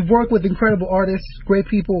guess you've worked with incredible artists, great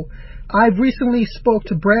people. I've recently spoke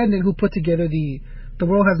to Brandon, who put together the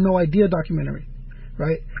World Has No Idea documentary,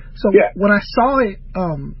 right? So when I saw it,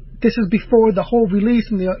 this is before the whole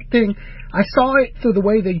release and the thing, I saw it through the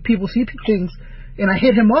way that people see things, and I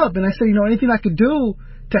hit him up and I said, you know, anything I could do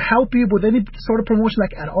to help you with any sort of promotion,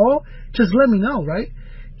 like at all, just let me know, right?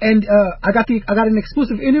 And I got an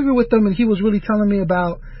exclusive interview with him, and he was really telling me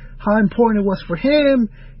about how important it was for him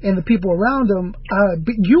and the people around him.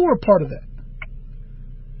 But you were part of that.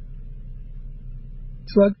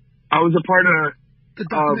 Slug? I was a part of the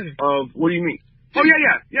documentary. Of what do you mean? Oh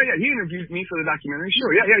yeah. He interviewed me for the documentary.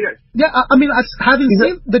 Sure, yeah. Yeah, I mean, having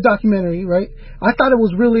seen the documentary, right? I thought it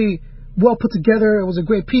was really well put together. It was a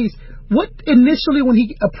great piece. What initially, when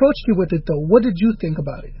he approached you with it, though, what did you think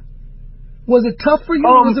about it? Was it tough for you?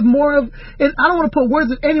 Was it more of, and I don't want to put words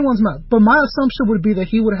in anyone's mouth, but my assumption would be that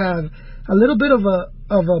he would have a little bit of a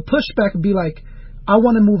pushback and be like, I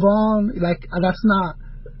want to move on. Like, that's not,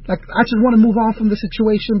 like, I just want to move on from the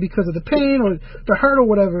situation because of the pain or the hurt or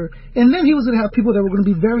whatever. And then he was going to have people that were going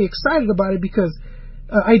to be very excited about it because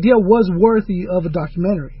idea was worthy of a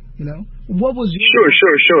documentary, you know? What was your...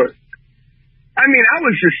 Sure. I mean, I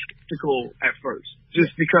was just skeptical at first,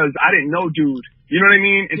 just because I didn't know dude. You know what I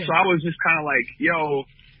mean? And so I was just kind of like, yo,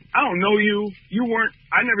 I don't know you.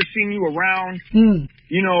 I never seen you around.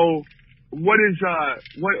 You know, why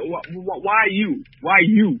you? Why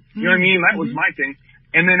you? You know what I mean? That was my thing.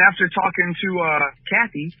 And then after talking to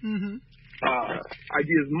Kathy,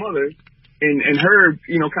 Idea's mother, and her,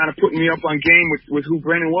 you know, kind of putting me up on game with who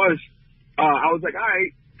Brandon was, I was like, all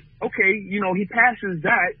right, okay, you know, he passes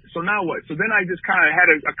that, so now what? So then I just kind of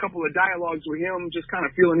had a couple of dialogues with him, just kind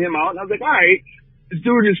of feeling him out, and I was like, all right, this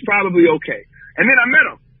dude is probably okay. And then I met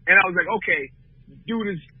him, and I was like, okay,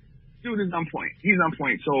 dude is on point. He's on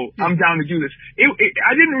point, so I'm down to do this.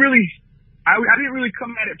 I didn't really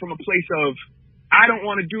come at it from a place of, I don't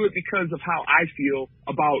want to do it because of how I feel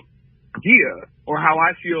about Dia, or how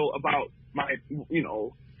I feel about my, you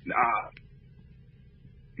know,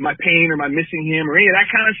 my pain or my missing him or any of that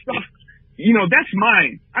kind of stuff. You know, that's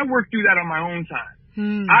mine. I worked through that on my own time.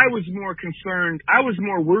 I was more concerned. I was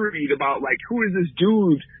more worried about, like, who is this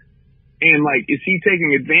dude? And, like, is he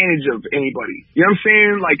taking advantage of anybody? You know what I'm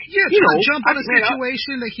saying? Like, you know, jump on a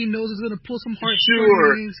situation that he knows is going to pull some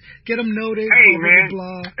heartstrings, get him noticed. Hey, man.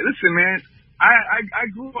 Blah. Listen, man. I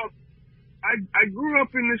grew up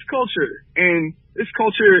in this culture, and this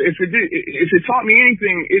culture, if it taught me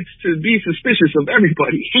anything, it's to be suspicious of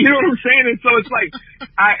everybody. You know what I'm saying? And so it's like,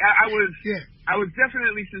 I was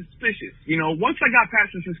definitely suspicious. You know, once I got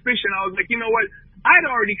past the suspicion, I was like, you know what? I'd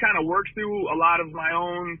already kind of worked through a lot of my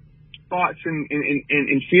own thoughts and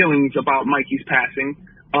feelings about Mikey's passing.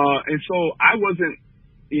 And so I wasn't,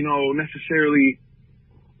 you know, necessarily,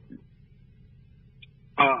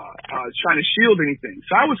 trying to shield anything.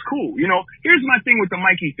 So I was cool. You know, here's my thing with the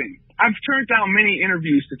Mikey thing. I've turned down many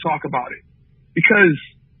interviews to talk about it because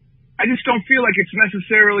I just don't feel like it's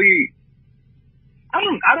necessarily, I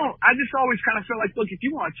just always kind of feel like, look, if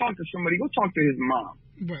you want to talk to somebody, go talk to his mom.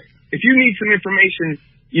 Right. If you need some information,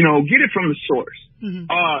 you know, get it from the source. And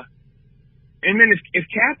then if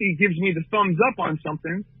Kathy gives me the thumbs up on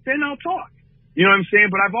something, then I'll talk. You know what I'm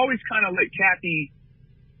saying? But I've always kind of let Kathy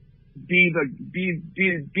be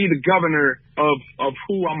the governor of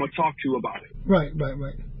who I'm gonna talk to about it. Right.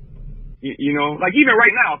 You know, like even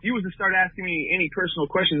right now, if you was to start asking me any personal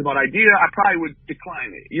questions about Idea, I probably would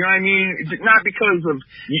decline it. You know what I mean? Not because of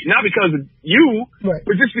you, right,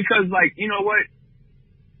 but just because, like, you know what?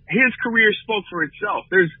 His career spoke for itself.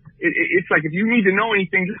 It's like, if you need to know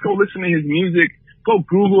anything, just go listen to his music. Go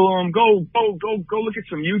Google him. Go look at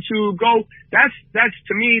some YouTube. That's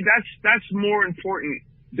to me, that's more important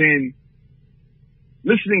than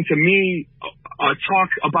listening to me talk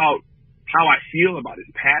about how I feel about his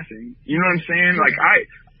passing. You know what I'm saying? Like,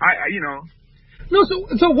 I you know. No, so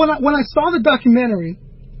when I saw the documentary,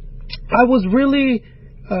 I was really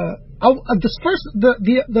The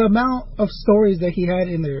amount of stories that he had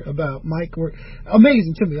in there about Mike were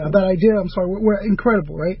amazing to me. That idea, were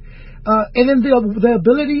incredible, right? And then the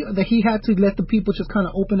ability that he had to let the people just kind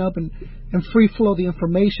of open up and free flow the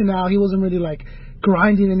information out. He wasn't really like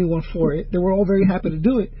grinding anyone for it. They were all very happy to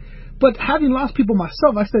do it. But having lost people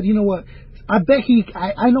myself, I said, you know what? I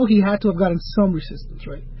know he had to have gotten some resistance,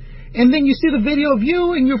 right? And then you see the video of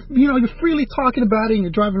you, and you're freely talking about it, and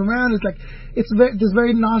you're driving around. It's like this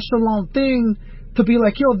very nonchalant thing to be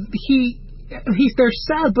like, yo, they're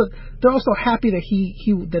sad, but they're also happy that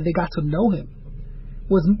that they got to know him.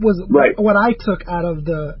 Was right. What I took out of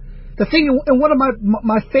the thing. And one of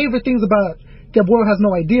my favorite things about The World Has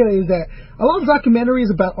No Idea is that a lot of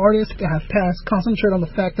documentaries about artists that have passed concentrate on the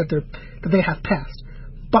fact that they have passed.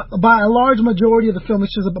 But by a large majority of the film,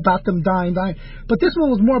 it's just about them dying. But this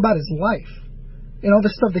one was more about his life and all the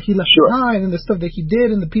stuff that he left behind and the stuff that he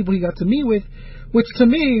did and the people he got to meet with, which to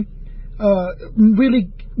me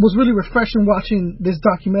was really refreshing watching this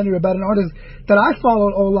documentary about an artist that I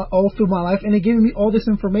followed all through my life, and it gave me all this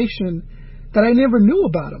information that I never knew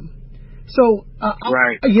about him. So,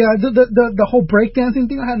 the whole breakdancing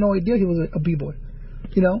thing, I had no idea he was a b-boy,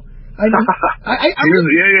 you know? I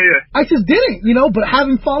just didn't, you know, but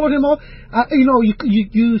having followed him all,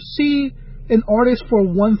 you see an artist for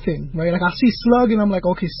one thing, right? Like I see Slug and I'm like,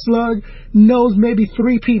 okay, Slug knows maybe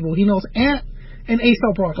 3 people. He knows Ant and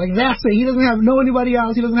A$AP Rock. Like that's it. He doesn't know anybody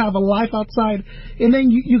else. He doesn't have a life outside. And then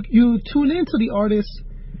you tune into the artist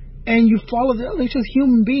and you follow them. They're just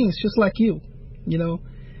human beings, just like you know?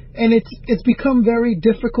 And it's become very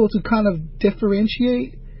difficult to kind of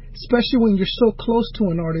differentiate, especially when you're so close to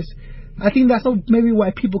an artist. I think that's maybe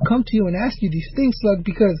why people come to you and ask you these things, Slug,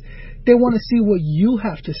 because they want to see what you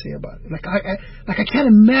have to say about it. Like I can't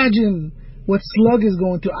imagine what Slug is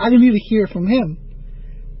going through. I didn't even hear from him.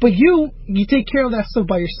 But you take care of that stuff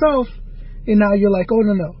by yourself, and now you're like, oh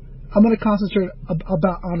no, I'm going to concentrate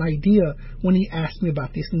on idea when he asked me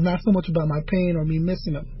about these things, not so much about my pain or me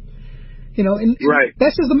missing him. You know, and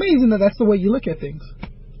that's just amazing that that's the way you look at things.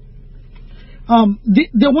 One of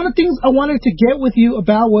the things I wanted to get with you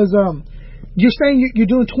about was you're saying you're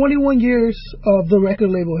doing 21 years of the record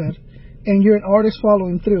label head, and you're an artist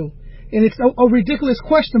following through. And it's a ridiculous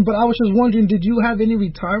question, but I was just wondering, did you have any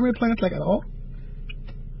retirement plans, like at all?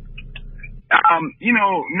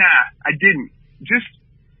 Nah, I didn't. Just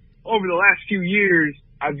over the last few years,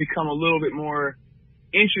 I've become a little bit more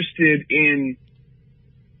interested in,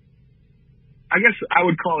 I guess I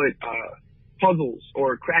would call it, puzzles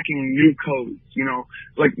or cracking new codes, you know,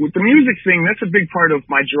 like with the music thing, that's a big part of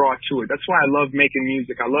my draw to it. That's why I love making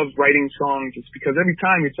music. I love writing songs. It's because every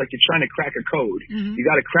time it's like you're trying to crack a code. Mm-hmm. You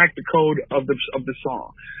got to crack the code of the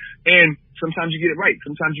song. And sometimes you get it right.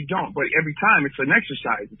 Sometimes you don't. But every time it's an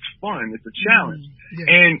exercise. It's fun. It's a challenge.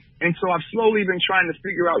 Mm-hmm. Yeah. And so I've slowly been trying to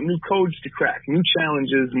figure out new codes to crack, new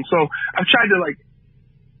challenges. And so I've tried to like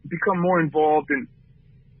become more involved in,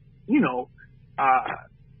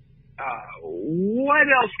 what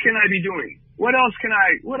else can I be doing? What else can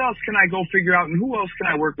I go figure out, and who else can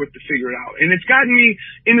I work with to figure it out? And it's gotten me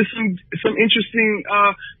into some interesting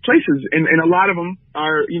places, and a lot of them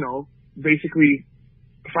are, basically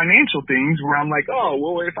financial things where I'm like, oh,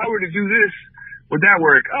 well, if I were to do this, would that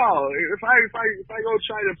work? Oh, if I go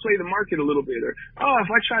try to play the market a little bit, or if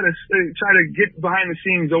I try to get behind the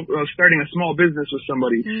scenes, starting a small business with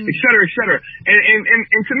somebody, et cetera, et cetera.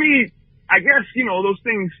 And to me, I guess, those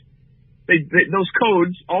things, those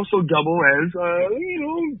codes also double as,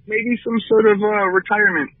 maybe some sort of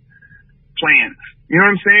retirement plans. You know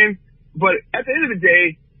what I'm saying? But at the end of the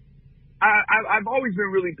day, I've always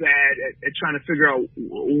been really bad at trying to figure out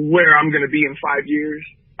where I'm going to be in 5 years.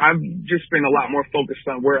 I've just been a lot more focused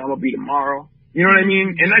on where I'm going to be tomorrow. You know what I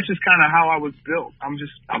mean? And that's just kind of how I was built. I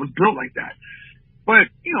was built like that. But,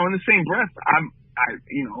 in the same breath,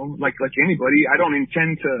 like anybody, I don't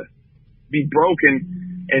intend to be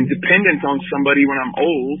broken and dependent on somebody when I'm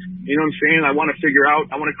old. You know what I'm saying? I want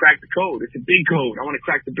to crack the code. It's a big code. I want to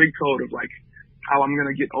crack the big code of like how I'm going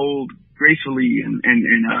to get old gracefully and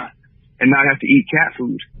not have to eat cat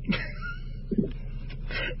food.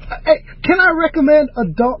 Hey, can I recommend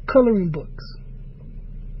adult coloring books?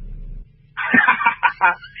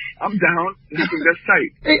 I'm down. I think that's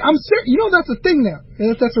tight. Hey, I'm serious. That's a thing now.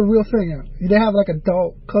 That's a real thing now. They have like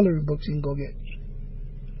adult coloring books you can go get.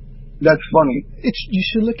 That's funny. You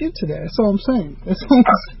should look into that. That's all I'm saying.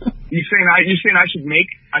 You saying I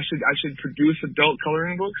should produce adult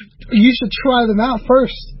coloring books? You should try them out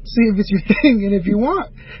first. See if it's your thing, and if you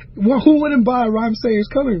want, who wouldn't buy a Rhyme Sayers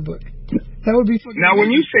coloring book? That would be fucking. Now, when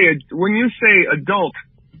you say adult,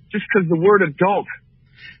 just because the word adult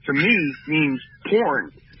to me means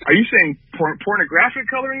porn. Are you saying pornographic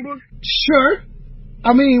coloring books? Sure.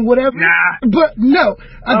 I mean, whatever. Nah. But no,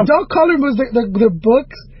 adult coloring books, they're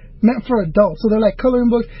books meant for adults. So they're like coloring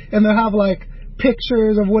books, and they'll have like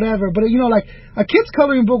pictures of whatever. But, you know, like a kid's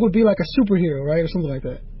coloring book would be like a superhero, right? Or something like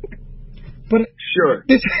that. But sure,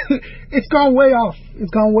 it's gone way off.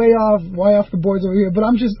 It's gone way off the boards over here. But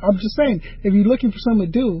I'm just saying, if you're looking for something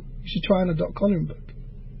to do, you should try an adult coloring book.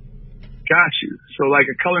 Got you. So like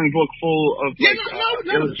a coloring book full of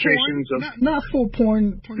illustrations porn, of not full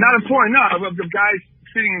porn. Not a porn, no, of guys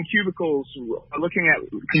sitting in cubicles, looking at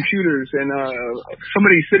computers, and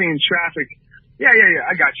somebody sitting in traffic. Yeah,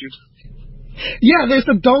 I got you. Yeah,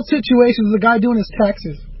 there's adult situations. The guy doing his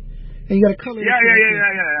taxes, and you got to color.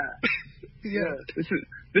 Yeah. This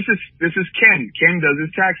is Ken. Ken does his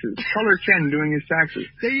taxes. Color Ken doing his taxes.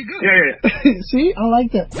 There you go. Yeah. See, I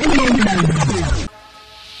like that.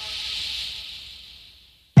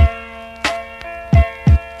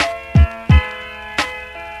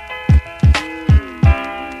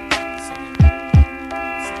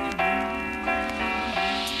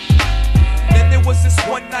 Then there was this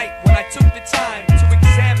one night when I took the time to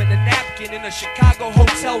examine a napkin in a Chicago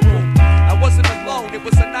hotel room. I wasn't alone, it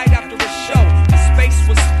was a night after a show. The space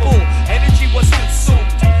was full, energy was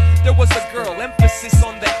consumed. There was a girl, emphasis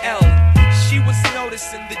on the L. She was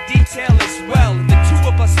noticing the detail as well. And the two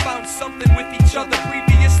of us found something with each other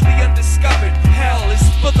previously undiscovered. Hell is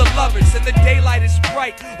for the lovers and the daylight is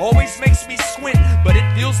bright. Always makes me squint, but it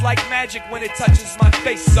feels like magic when it touches my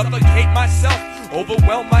face. Suffocate myself,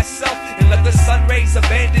 overwhelm myself, and let the sun rays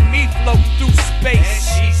abandon me floating through space. And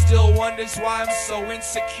she still wonders why I'm so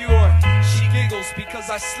insecure. She giggles because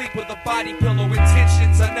I sleep with a body pillow.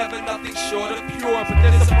 Intentions are never nothing short of pure, but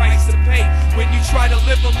there's a price to pay when you try to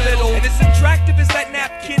live a little. And as attractive as that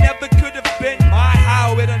napkin ever could have been, my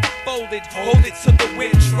how it unfolded, hold it to the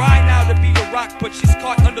wind. Try now to be a rock, but she's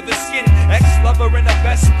caught under the skin. Ex-lover and a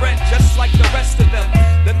best friend, just like the rest of them.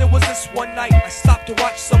 Then there was this one night I stopped to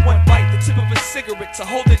watch someone bite the tip of a cigarette to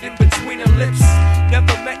hold it in between her lips.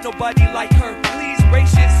 Never met nobody like her. Please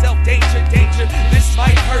brace yourself, danger, danger, this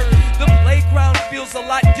might hurt. The playground feels a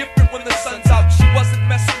lot different when the sun's out. She wasn't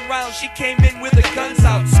messing around, she came in with her guns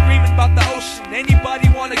out, screaming about the ocean. Anybody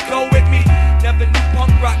wanna go with me? Never knew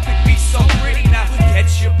punk rock could be so pretty. Now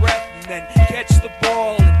catch your breath and then catch the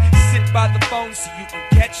ball and sit by the phone so you can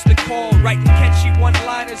catch the call. Writing catchy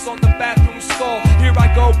one-liners on the bathroom stall. Here I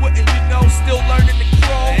go, wouldn't you know, still learning to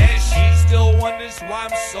crawl. And she still wonders why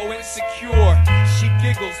I'm so insecure. She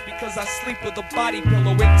giggles because I sleep with a body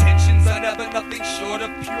pillow. Intentions are never nothing short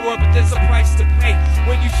of pure, but there's a price to pay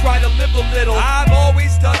when you try to live a little. I've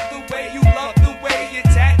always done the way you love, the way your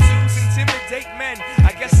tattoos intimidate men.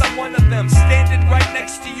 I guess I'm one of them, standing right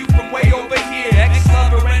next to you from way over here.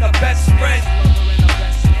 Ex-lover and a best friend.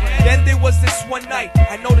 Then there was this one night,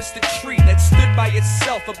 I noticed a tree that stood by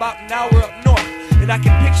itself about an hour up north. And I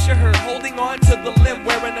can picture her holding on to the limb,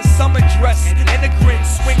 wearing a summer dress and a grin,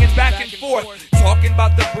 swinging back and forth, talking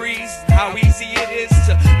about the breeze and how easy it is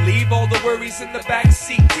to leave all the worries in the back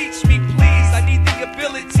seat. Teach me please, I need the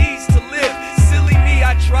abilities to live. Silly me,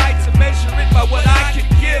 I tried to measure it by what I could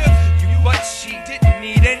give you, but she didn't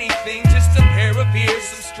need anything, just a pair of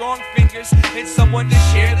ears, some strong fingers, and someone to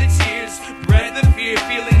share the tears. Bred the fear,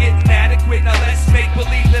 feeling it inadequate. Now let's make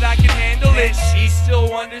believe that I can handle it. She still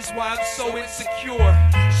wonders why I'm so insecure.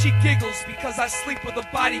 She giggles because I sleep with a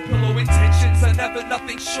body pillow. Intentions are never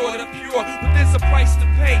nothing short of pure, but there's a price to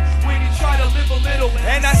pay when you try to live a little.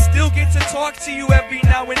 And I still get to talk to you every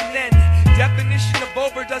now and then. Definition of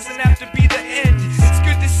over doesn't have to be the end. It's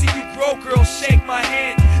good to see you grow, girl, shake my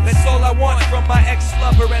hand. That's all I want from my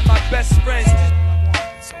ex-lover and my best friend.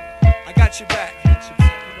 I got your back.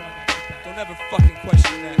 Don't ever fucking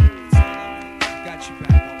question that. I got your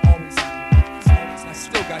back. Always have your back. Always. I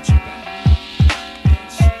still got your back. And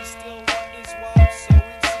she still wonders why I'm so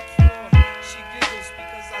insecure. She giggles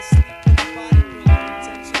because I sleep with a body pillow.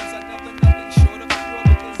 Intentions are never nothing short of pure, but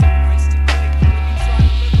there's a price to pay when you try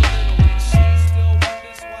to live a little. And she still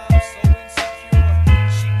wonders why I'm so insecure.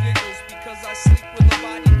 She giggles because I sleep with a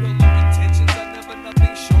body pillow. Intentions are never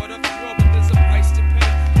nothing short of pure, but there's a price to pay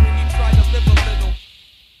when you try to live a little.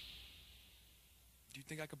 Do you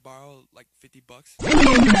think I could borrow like $50?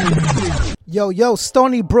 Yo,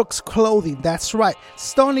 Stony Brooks Clothing. That's right.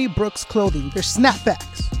 Stony Brooks Clothing. They're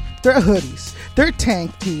snapbacks. They're hoodies. They're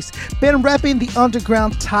tank tees. Been repping the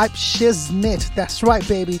underground type shiznit. That's right,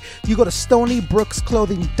 baby. You go to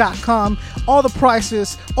StonyBrooksClothing.com. All the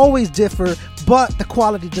prices always differ, but the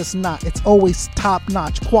quality does not. It's always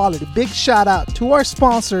top-notch quality. Big shout out to our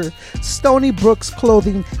sponsor,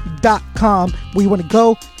 StonyBrooksClothing.com. Where you want to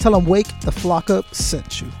go, tell them Wake the Flock Up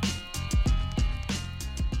sent you.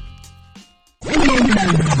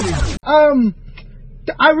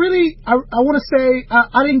 I want to say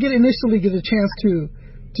I didn't initially get a chance to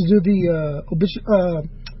do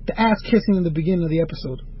the ass kissing in the beginning of the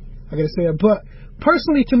episode. I gotta say that, but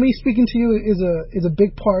personally, to me, speaking to you is a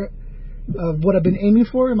big part of what I've been aiming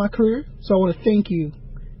for in my career. So I want to thank you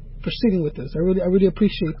for sitting with us. I really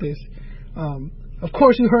appreciate this. Of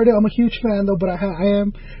course, you heard it. I'm a huge fan, though, but I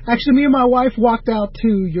am. Actually, me and my wife walked out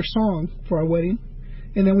to your song for our wedding,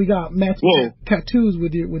 and then we got matching tattoos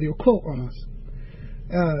with your quote on us.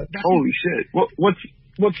 Holy shit!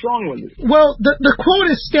 What song was it? Well, the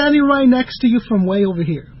quote is standing right next to you from way over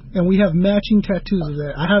here, and we have matching tattoos of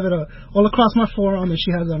that. I have it all across my forearm, and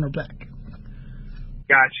she has it on her back.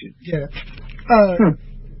 Gotcha. Yeah.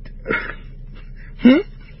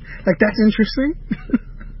 Like, that's interesting.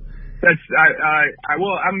 That's I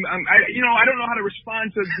don't know how to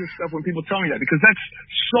respond to this stuff when people tell me that, because that's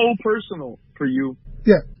so personal for you.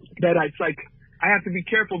 Yeah. That it's like I have to be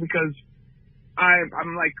careful, because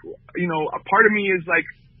I'm like, a part of me is like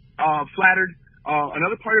flattered.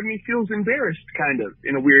 Another part of me feels embarrassed, kind of,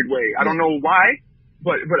 in a weird way. I don't know why,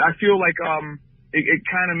 but I feel like it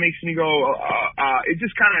kind of makes me go. It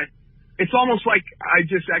just kind of. It's almost like I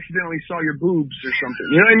just accidentally saw your boobs or something.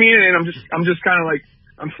 You know what I mean? And I'm just kind of like,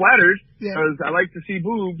 I'm flattered because I like to see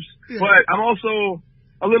boobs, but I'm also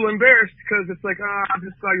a little embarrassed because it's like, I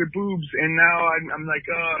just saw your boobs, and now I'm like,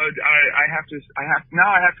 I have to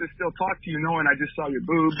still talk to you knowing I just saw your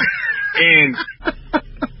boobs, and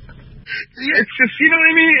it's just, you know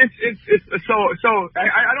what I mean? It's so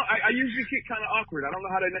I usually get kind of awkward. I don't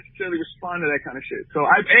know how to necessarily respond to that kind of shit. So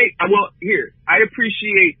I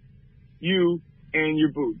appreciate you and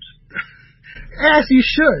your boobs. As you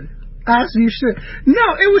should. No,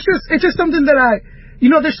 it's just something that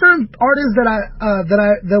there's certain artists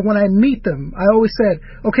that when I meet them, I always said,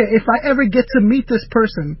 okay, if I ever get to meet this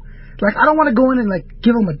person, like, I don't want to go in and like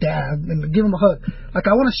give them a dab and give them a hug. Like,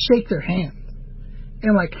 I want to shake their hand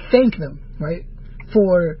and like thank them, right,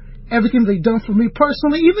 for everything they've done for me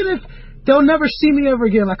personally, even if they'll never see me ever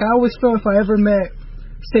again. Like, I always felt if I ever met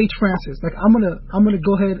Sage Francis, like, I'm gonna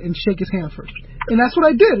go ahead and shake his hand first, and that's what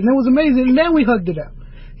I did, and it was amazing. And then we hugged it out.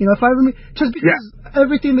 If I ever meet, just because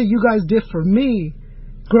everything that you guys did for me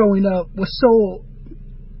growing up was so,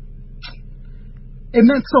 it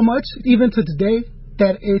meant so much, even to today,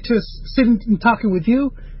 that it just sitting and talking with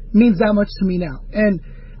you means that much to me now. And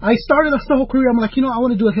I started the whole career. I'm like, I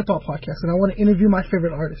want to do a hip hop podcast, and I want to interview my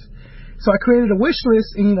favorite artists. So I created a wish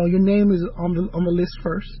list, and your name is on the list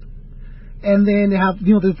first. And then they have,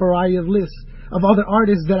 the variety of lists of other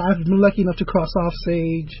artists that I've been lucky enough to cross off: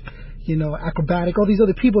 Sage, Acrobatic, all these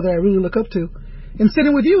other people that I really look up to. And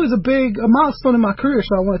sitting with you is a milestone in my career,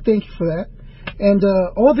 so I want to thank you for that. And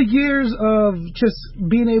all the years of just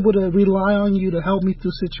being able to rely on you to help me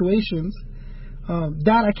through situations,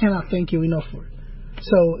 that I cannot thank you enough for.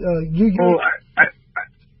 So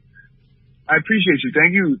I appreciate you.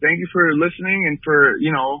 Thank you for listening, and for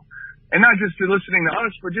and not just for listening to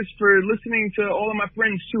us, but just for listening to all of my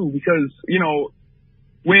friends too, because,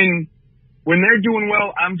 when they're doing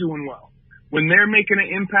well, I'm doing well. When they're making an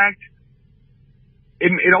impact,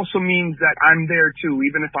 it also means that I'm there too,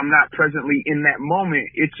 even if I'm not presently in that moment.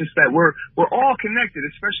 It's just that we're all connected,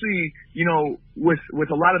 especially, with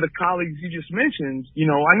a lot of the colleagues you just mentioned.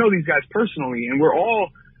 I know these guys personally, and we're all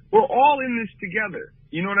in this together.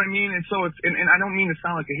 You know what I mean? And so and I don't mean to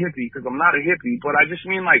sound like a hippie, because I'm not a hippie, but I just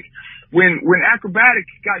mean, like, when Acrobatic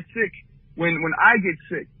got sick, when I get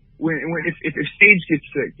sick, if Stage gets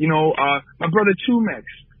sick, my brother Tumex,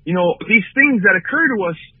 these things that occur to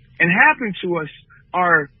us and happen to us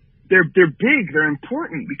they're big, they're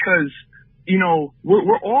important, because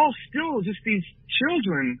we're all still just these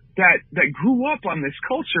children that grew up on this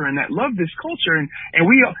culture and that love this culture, and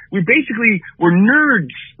we basically were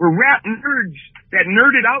nerds, we're rap nerds that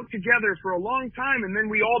nerded out together for a long time, and then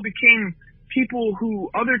we all became people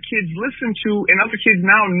who other kids listen to, and other kids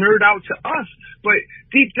now nerd out to us. But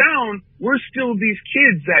deep down, we're still these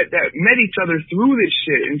kids that met each other through this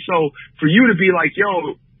shit. And so for you to be like,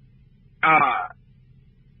 yo,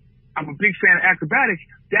 I'm a big fan of Acrobatic,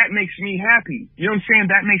 that makes me happy. You know what I'm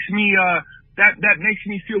saying? That makes me that makes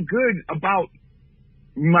me feel good about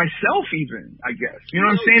myself, even, I guess. You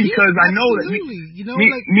know what I'm saying? Because I know that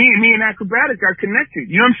me and Acrobatic are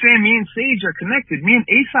connected. You know what I'm saying? Me and Sage are connected. Me and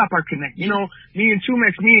Aesop are connected. Me and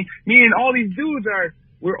Tumex, me and all these dudes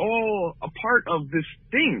we're all a part of this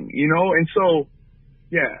thing, and so,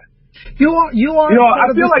 yeah. You are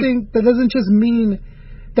I feel like thing that doesn't just mean,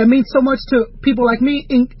 that means so much to people like me,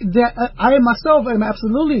 that I myself am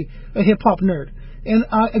absolutely a hip hop nerd. And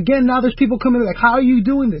again, now there's people coming like, how are you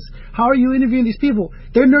doing this? How are you interviewing these people?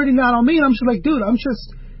 They're nerding out on me, and I'm just like, dude, I'm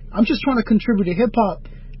just I'm just trying to contribute to hip hop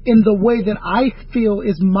in the way that I feel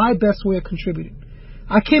is my best way of contributing.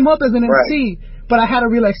 I came up as an MC, but I had a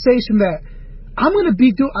realization that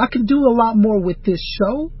I can do a lot more with this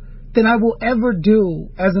show than I will ever do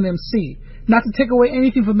as an MC. Not to take away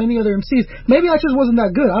anything from any other MCs. Maybe I just wasn't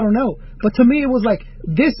that good. I don't know. But to me, it was like,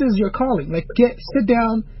 this is your calling. Like, sit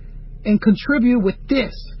down and contribute with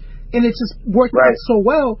this. And it just worked out so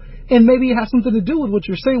well. And maybe it has something to do with what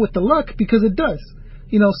you're saying with the luck, because it does.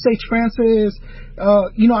 You know, Sage Francis,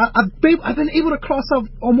 you know, I've been able to cross off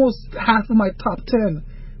almost half of my top 10,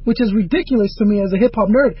 which is ridiculous to me as a hip-hop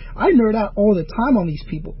nerd. I nerd out all the time on these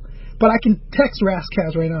people. But I can text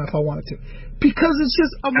Razzcast right now if I wanted to. Because it's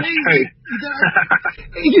just amazing.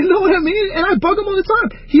 You know what I mean? And I bug him all the time.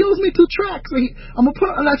 He owes me 2 tracks. I'm going to put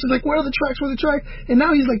on that. She's like, where are the tracks? And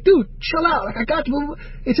now he's like, dude, chill out. Like, I got you.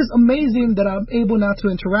 It's just amazing that I'm able now to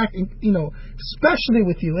interact, you know, especially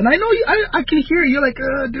with you. And I know I can hear you. You're like,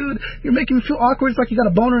 dude, you're making me feel awkward. It's like you got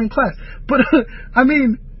a boner in class. But, I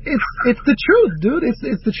mean, it's the truth, dude.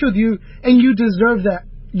 It's the truth. You deserve that.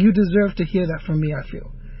 You deserve to hear that from me, I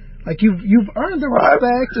feel. Like, you've earned the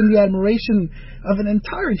respect and the admiration of an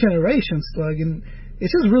entire generation, Slug, and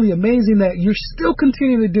it's just really amazing that you're still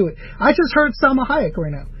continuing to do it. I just heard Salma Hayek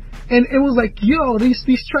right now, and it was like, yo, these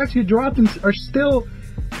tracks you dropped are still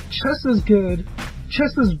just as good,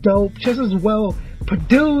 just as dope, just as well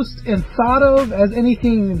produced and thought of as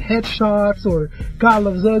anything in Headshots or God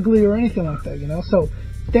Loves Ugly or anything like that, you know? So,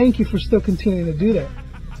 thank you for still continuing to do that.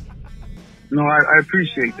 No, I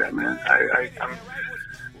appreciate that, man.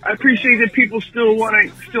 I appreciate that people still want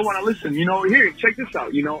to listen. You know, here, check this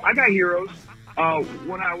out. You know, I got heroes.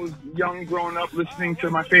 When I was young, growing up, listening to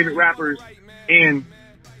my favorite rappers, and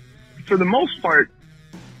for the most part,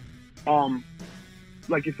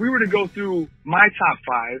 like if we were to go through my top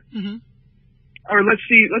 5, or let's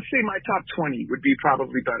say my top 20 would be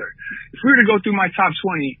probably better. If we were to go through my top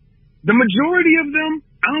 20, the majority of them,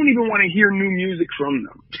 I don't even want to hear new music from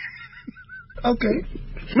them. Okay.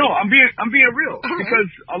 No, I'm being real, because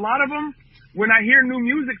a lot of them, when I hear new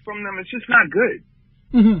music from them, it's just not good.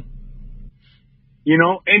 Mm-hmm. You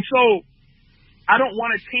know, and so I don't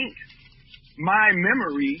want to taint my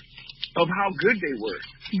memory of how good they were.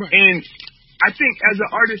 Right. And I think as an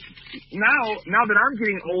artist now that I'm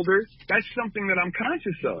getting older, that's something that I'm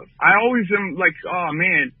conscious of. I always am like, oh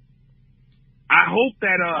man, I hope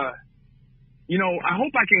that you know, I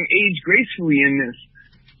hope I can age gracefully in this.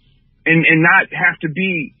 And not have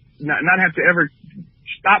to ever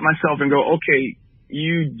stop myself and go, okay,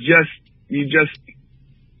 you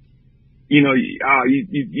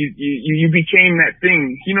became that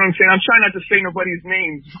thing. You know what I'm saying? I'm trying not to say nobody's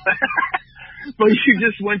names, but you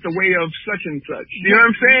just went the way of such and such. You know what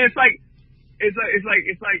I'm saying?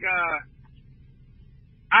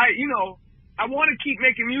 I want to keep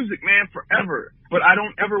making music, man, forever, but I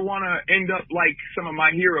don't ever want to end up like some of my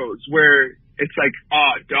heroes where it's like,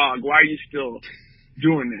 oh, dog, why are you still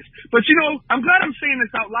doing this? But, you know, I'm glad I'm saying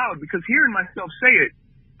this out loud, because hearing myself say it,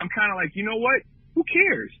 I'm kind of like, you know what? Who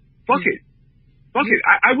cares? Fuck it. Fuck it.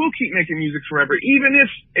 I will keep making music forever, even if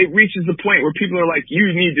it reaches the point where people are like,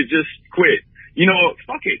 you need to just quit. You know,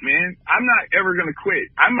 fuck it, man. I'm not ever going to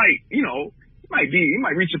quit. I might, you know, it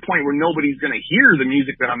might reach a point where nobody's going to hear the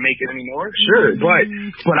music that I'm making anymore. Sure.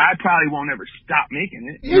 But I probably won't ever stop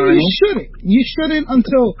making it. You know what I mean? Shouldn't. You shouldn't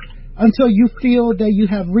until you feel that you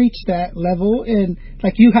have reached that level and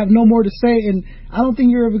like you have no more to say, and I don't think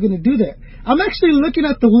you're ever going to do that. I'm actually looking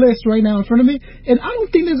at the list right now in front of me, and I don't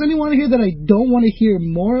think there's anyone here that I don't want to hear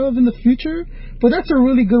more of in the future, but that's a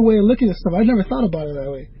really good way of looking at stuff. I never thought about it that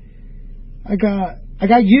way. I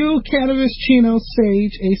got you, Cannabis, Chino,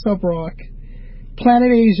 Sage, Aesop Rock,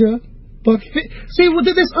 Planet Asia, Buck See, well,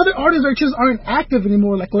 there's other artists that just aren't active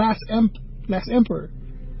anymore, like Last Emperor.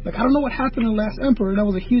 Like, I don't know what happened to Last Emperor, and I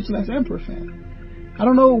was a huge Last Emperor fan. I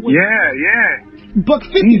don't know. Yeah. Buck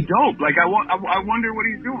 50. He's dope. Like, I wonder what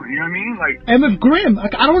he's doing. You know what I mean? Like MF Grimm.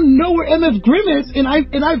 Like, I don't know where MF Grimm is, and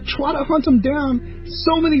I've tried to hunt him down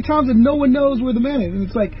so many times, and no one knows where the man is. And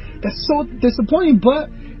it's like, that's so disappointing. But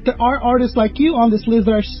there are artists like you on this list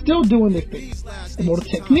that are still doing their thing. Immortal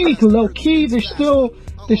Technique, low key. They're still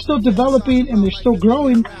developing and they're still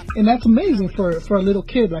growing, and that's amazing for a little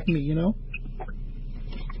kid like me. You know.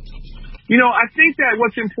 You know, I think that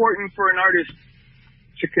what's important for an artist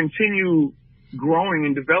to continue growing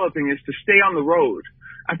and developing is to stay on the road.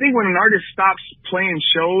 I think when an artist stops playing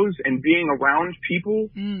shows and being around people,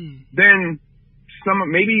 then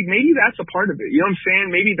maybe that's a part of it. You know what I'm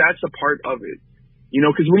saying? Maybe that's a part of it. You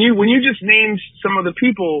know, because when you just name some of the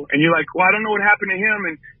people and you're like, well, I don't know what happened to him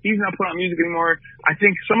and he's not putting out music anymore. I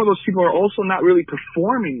think some of those people are also not really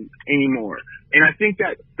performing anymore. And I think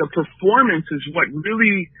that the performance is what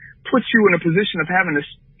really puts you in a position of having this,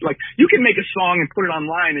 like, you can make a song and put it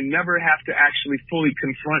online and never have to actually fully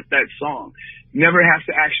confront that song. Never have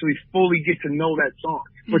to actually fully get to know that song.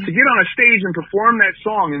 Mm-hmm. But to get on a stage and perform that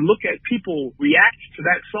song and look at people react to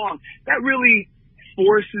that song, that really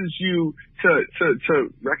forces you to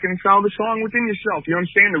reconcile the song within yourself. You know what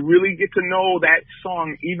I'm saying? To really get to know that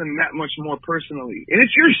song even that much more personally. And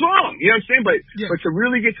it's your song, you know what I'm saying? But to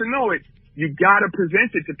really get to know it, you gotta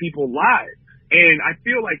present it to people live. And I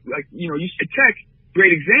feel like, you know, you said Tech,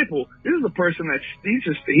 great example. This is a person that's,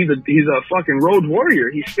 he's a fucking road warrior.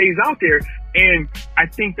 He stays out there. And I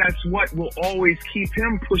think that's what will always keep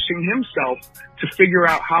him pushing himself to figure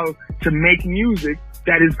out how to make music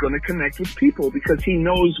that is going to connect with people, because he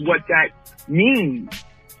knows what that means.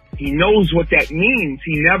 He knows what that means.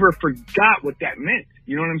 He never forgot what that meant.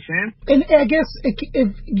 You know what I'm saying? And I guess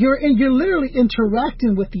if you're literally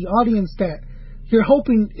interacting with the audience that you're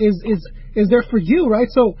hoping is there for you, right?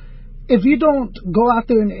 So if you don't go out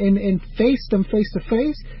there and face them face to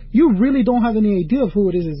face, you really don't have any idea of who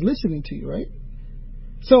it is listening to you, right?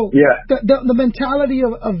 So yeah, the mentality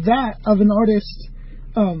of an artist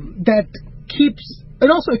that keeps, and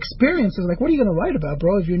also experiences, like, what are you going to write about,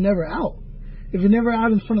 bro, if you're never out? If you're never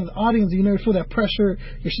out in front of the audience, you never feel that pressure,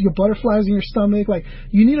 your butterflies in your stomach. Like,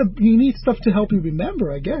 you need stuff to help you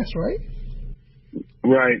remember, I guess, right?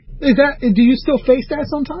 Right. Do you still face that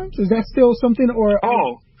sometimes? Is that still something, or?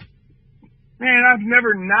 Oh, man, I've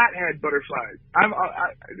never not had butterflies.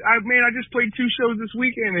 I just played 2 shows this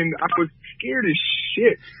weekend and I was scared as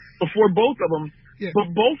shit before both of them. Yeah. But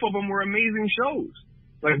both of them were amazing shows.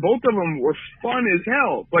 Like, both of them were fun as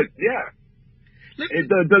hell. But yeah,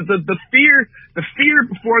 the fear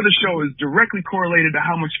before the show is directly correlated to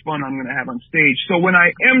how much fun I'm going to have on stage. So when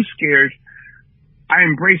I am scared, I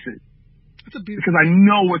embrace it. Because I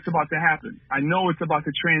know what's about to happen. I know it's about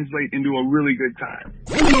to translate into a really good time.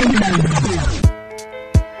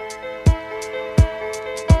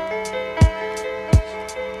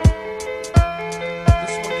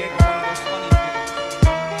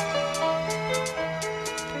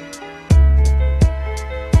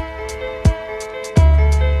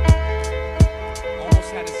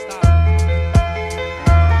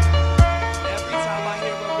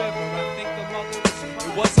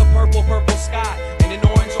 Purple sky and an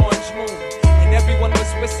orange moon, and everyone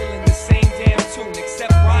was whistling the same damn tune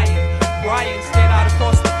except Brian. Brian stared out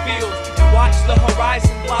across the field and watched the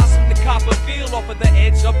horizon blossom the copper field off of the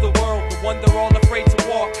edge of the world. The one they're all afraid to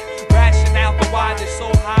walk, rationale for why they're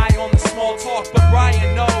so high on the small talk. But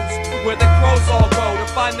Brian knows where the crows all go to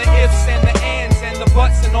find the ifs and the ands and the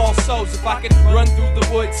buts and all so's. If I could run through the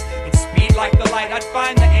woods and speed like the light, I'd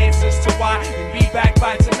find the answers to why and be back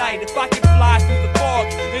by tonight. If I could fly through the fog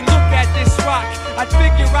and look at this rock, I'd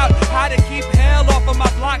figure out how to keep hell off of my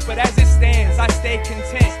block. But as it stands, I stay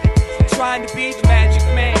content, trying to be the magic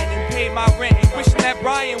man and pay my rent, and wishing that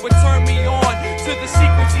Brian would turn me on to the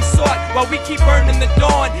secrets he sought while we keep burning the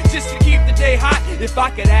dawn, just to keep the day hot. If I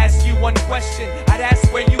could ask you one question, I'd ask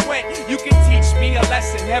where you went. You can teach me a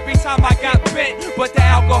lesson every time I got bent, but the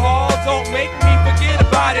alcohol don't make me forget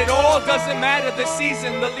about it all. Doesn't matter the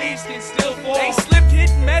season, the leaves can still fall. They slipped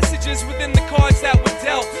hidden messages within the cards that were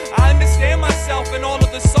dealt. I understand myself and all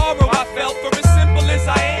of the sorrow I felt. For as simple as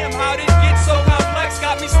I am, how did it get so complex?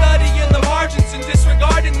 Got me studying the margins and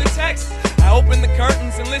disregarding the text. I open the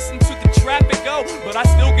curtains and listen to the traffic go, but I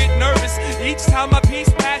still get nervous each time my piece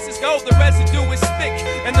passes go. The residue is thick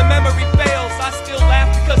and the memory fails. I still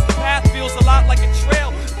laugh because the path feels a lot like a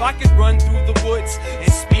trail. If I could run through the woods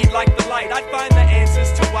and speed like the light, I'd find the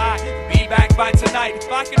answers to why and be back by tonight.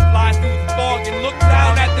 If I could fly through the fog and look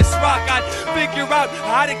down at this rock, I'd figure out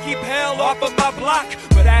how to keep hell off of my block.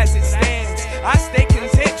 But as it stands, I stay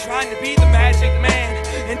content trying to be the magic man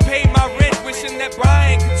and pay my rent, wishing that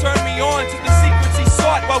Brian could turn me on to the secrets he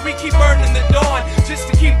sought while we keep burning the dawn, just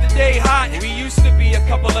to keep the day hot. We used to be a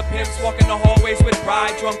couple of pimps walking the hallways with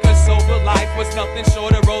pride. Drunk or sober, life was nothing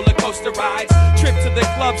short of roller coaster rides. Trip to the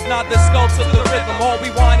clubs, not the skull to the rhythm. All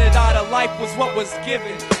we wanted out of life was what was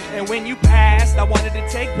given. And when you passed, I wanted to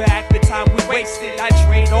take back the time we wasted. I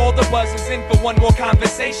trade all the buzzers in for one more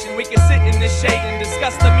conversation. We can sit in the shade and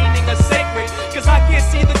discuss the meaning of sacred, cause I can't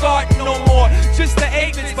see the garden no more, just the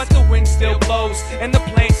aphids. But the wind still blows and the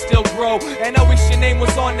plants still grow, and I wish your name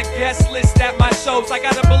was on the guest list at my shows. I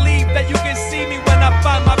gotta believe that you can see me when I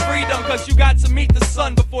find my freedom, cause you got to meet the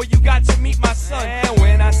sun before you got to meet my son. And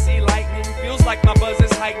when I see lightning, feels like my buzz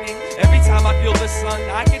is heightening. Every time I feel the sun,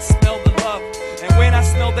 I can smell the love. And when I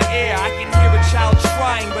smell the air, I can hear a child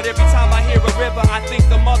crying. But every time I hear a river, I think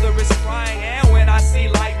the mother is crying. And when I see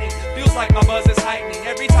lightning, feels like my buzz is heightening.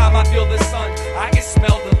 Every time I feel the sun, I can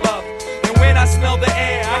smell the love. And when I smell the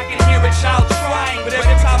air, I can hear a child crying. But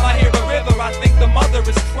every time I hear a river, I think the mother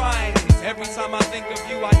is crying. Every time I think of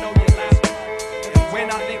you, I know you laugh. And when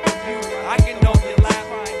I think of you, I can know you laugh.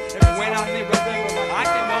 And when I hear a river, I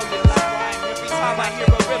can know you laugh. Every time I hear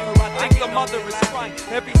a river, I think the mother is crying.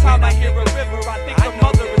 Every time I hear a river, I think the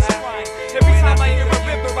mother is crying. Every time I hear a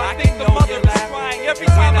river, I think the mother is crying. Every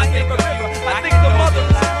time I hear a river, I think the mother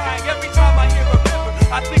is crying. Every time I hear a river,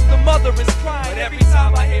 I think the mother is crying. Every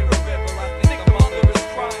time I hear a river, I think the mother is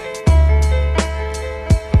crying.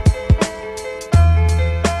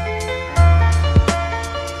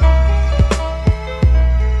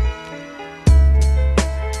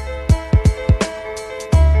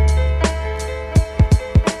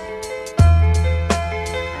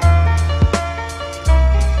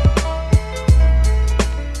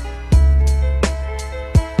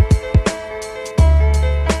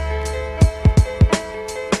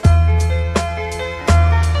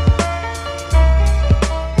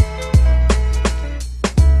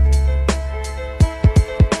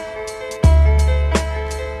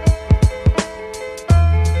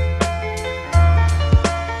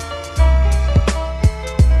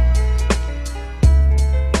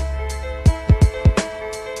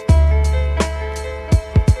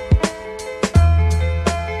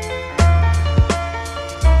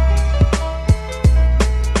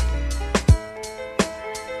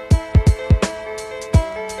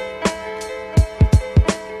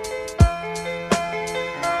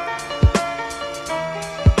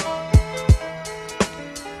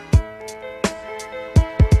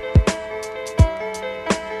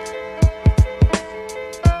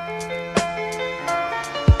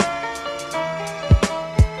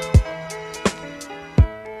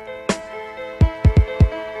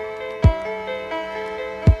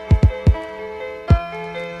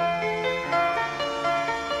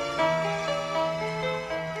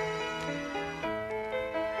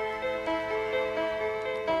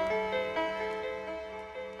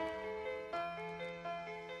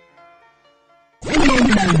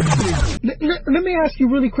 Let me ask you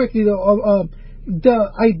really quickly though.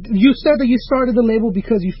 You said that you started the label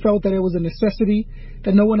because you felt that it was a necessity,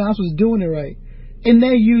 that no one else was doing it right, and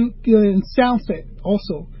then you in Soundset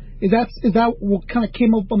also. Is that what kind of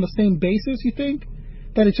came up on the same basis? You think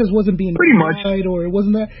that it just wasn't being pretty much right, or it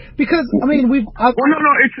wasn't that? Because I mean, no,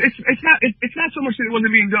 it's not so much that it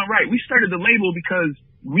wasn't being done right. We started the label because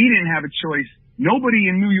we didn't have a choice. Nobody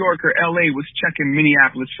in New York or LA was checking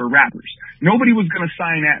Minneapolis for rappers. Nobody was going to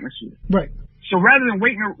sign Atmosphere. Right. So rather than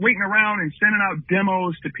waiting around and sending out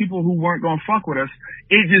demos to people who weren't going to fuck with us,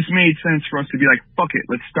 it just made sense for us to be like, fuck it,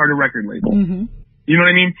 let's start a record label. Mm-hmm. You know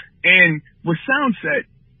what I mean? And with Soundset,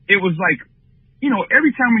 it was like, you know,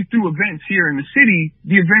 every time we threw events here in the city,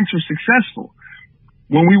 the events were successful.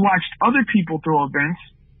 When we watched other people throw events,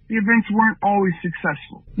 the events weren't always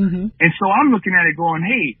successful. Mm-hmm. And so I'm looking at it going,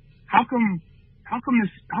 hey, how come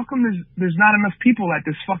there's not enough people at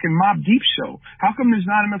this fucking Mobb Deep show? How come there's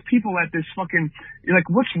not enough people at this fucking, like,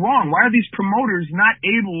 what's wrong? Why are these promoters not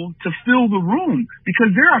able to fill the room?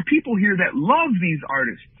 Because there are people here that love these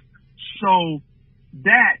artists. So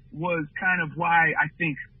that was kind of why I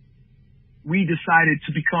think we decided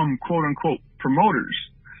to become quote unquote promoters.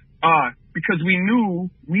 Because we knew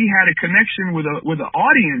we had a connection with an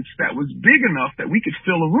audience that was big enough that we could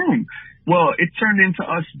fill a room. Well, it turned into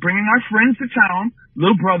us bringing our friends to town,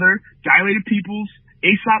 Little Brother, Dilated Peoples,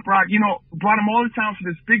 Aesop Rock, you know, brought them all to town for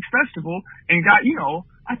this big festival and got, you know,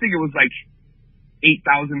 I think it was like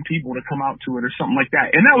 8,000 people to come out to it or something like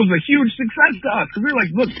that. And that was a huge success to us because we were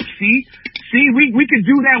like, look, see, we could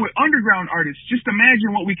do that with underground artists. Just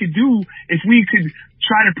imagine what we could do if we could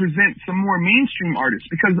try to present some more mainstream artists,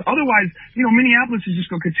 because otherwise, you know, Minneapolis is just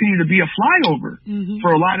going to continue to be a flyover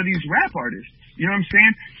for a lot of these rap artists. You know what I'm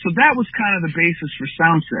saying? So that was kind of the basis for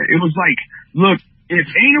Soundset. It was like, look, if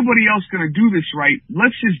ain't nobody else going to do this right,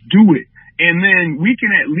 let's just do it. And then we can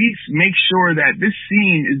at least make sure that this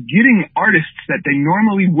scene is getting artists that they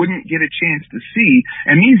normally wouldn't get a chance to see.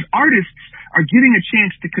 And these artists are getting a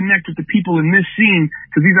chance to connect with the people in this scene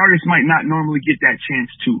because these artists might not normally get that chance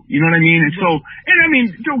too. You know what I mean? And so, and I mean,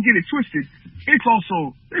 don't get it twisted. It's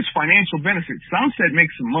also, there's financial benefits. Soundset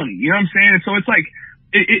makes some money. You know what I'm saying? And so it's like,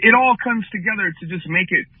 it all comes together to just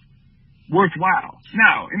make it worthwhile.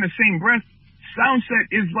 Now, in the same breath,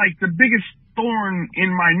 Soundset is like the biggest thorn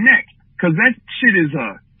in my neck. Cause that shit is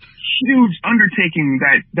a huge undertaking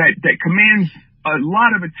that commands a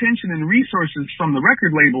lot of attention and resources from the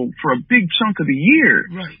record label for a big chunk of the year.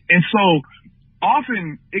 Right. And so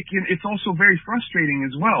often it's also very frustrating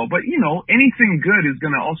as well. But, you know, anything good is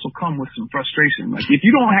going to also come with some frustration. Like, if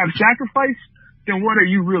you don't have sacrifice, then what are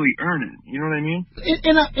you really earning? You know what I mean?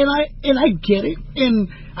 And I get it. And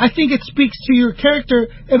I think it speaks to your character.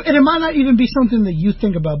 And it might not even be something that you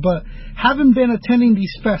think about, but having been attending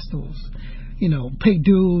these festivals, you know, pay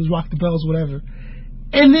dues, rock the bells, whatever,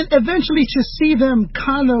 and then eventually to see them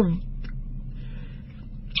kind of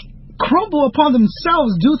crumble upon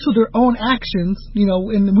themselves due to their own actions, you know,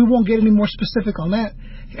 and we won't get any more specific on that.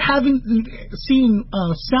 Seen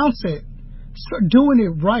Soundset start doing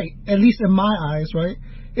it right, at least in my eyes, right,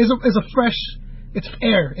 is a fresh, it's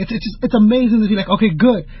air. It's amazing to see, like, okay,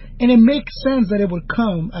 good. And it makes sense that it would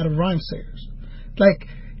come out of Rhymesayers. Like,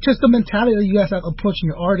 just the mentality that you guys have approaching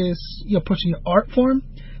your artists, you're approaching your art form.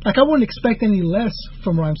 Like, I wouldn't expect any less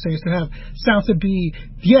from Rhymesayers to have Soundset be,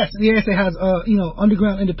 yes, it has, you know,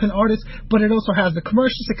 underground independent artists, but it also has the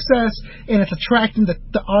commercial success, and it's attracting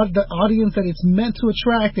the audience that it's meant to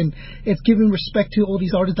attract, and it's giving respect to all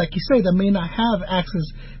these artists, like you say, that may not have access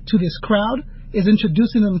to this crowd, is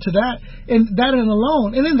introducing them to that, and that and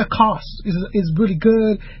alone, and then the cost is really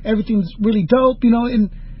good, everything's really dope, you know, and,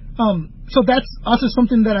 so that's also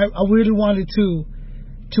something that I really wanted to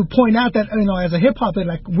point out, that, you know, as a hip hop, that,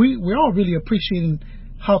 like, we're all really appreciating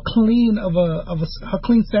how clean how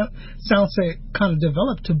clean Soundset kind of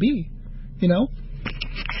developed to be, you know.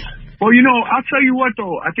 Well, you know, I'll tell you what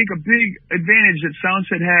though, I think a big advantage that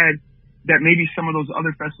Soundset had that maybe some of those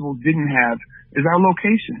other festivals didn't have is our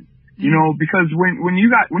location. You know, because when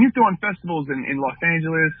you're throwing festivals in Los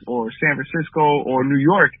Angeles or San Francisco or New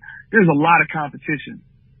York, there's a lot of competition.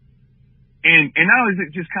 And not only is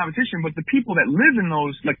it just competition, but the people that live in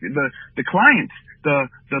those, like the clients,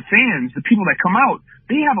 the fans, the people that come out,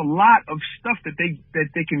 they have a lot of stuff that they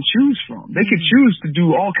can choose from. They can choose to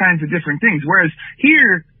do all kinds of different things. Whereas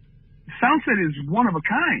here, Soundset is one of a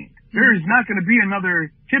kind. There is not going to be another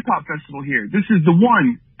hip hop festival here. This is the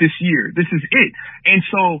one this year. This is it. And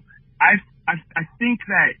so I think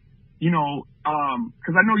that, you know,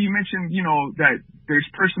 cause I know you mentioned, you know, that there's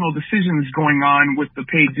personal decisions going on with the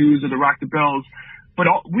paid dues or the rock the bells, but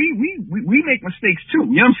we make mistakes too.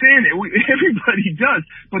 You know what I'm saying? Everybody does.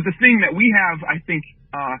 But the thing that we have, I think,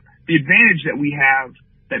 the advantage that we have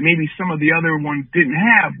that maybe some of the other ones didn't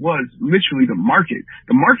have was literally the market.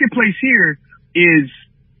 The marketplace here is,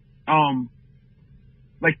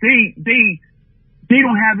 like they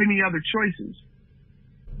don't have any other choices.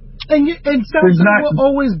 And Soundset will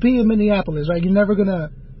always be in Minneapolis, right? You're never gonna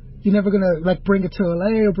like bring it to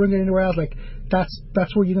LA or bring it anywhere else. Like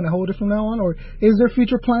that's where you're gonna hold it from now on. Or is there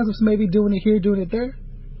future plans of maybe doing it here, doing it there?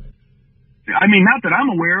 I mean, not that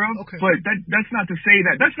I'm aware of, okay. But that's not to say,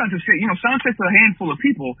 you know, Soundset's a handful of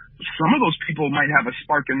people. Some of those people might have a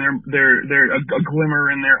spark in a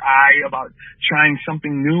glimmer in their eye about trying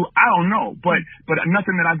something new. I don't know, but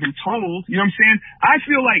nothing that I've been told. You know what I'm saying? I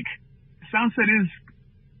feel like Soundset is.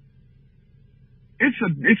 It's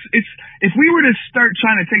if we were to start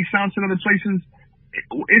trying to take Soundset other places,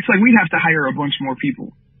 it's like we'd have to hire a bunch more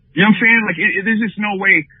people. You know what I'm saying? Like there's just no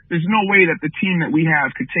way that the team that we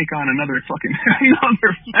have could take on another fucking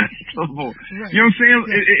another festival. Right. You know what I'm saying?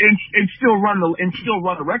 Yeah. And still run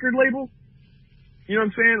a record label. You know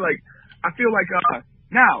what I'm saying? Like I feel like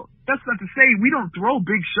now that's not to say we don't throw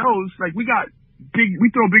big shows. Like we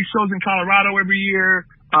throw big shows in Colorado every year.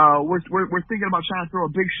 We're thinking about trying to throw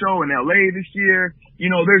a big show in LA this year.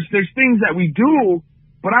 You know, there's things that we do,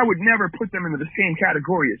 but I would never put them into the same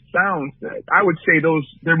category as Soundset. I would say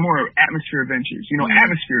they're more Atmosphere ventures. You know,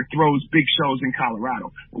 Atmosphere throws big shows in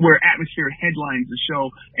Colorado, where Atmosphere headlines the show,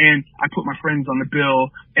 and I put my friends on the bill,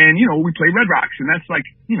 and you know, we play Red Rocks, and that's like,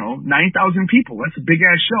 you know, 9,000 people. That's a big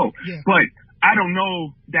ass show. Yeah. But I don't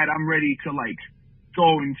know that I'm ready to like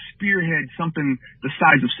go and spearhead something the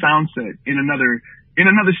size of Soundset in another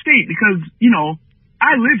state, because, you know,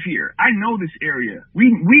 I live here. I know this area. We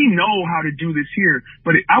know how to do this here,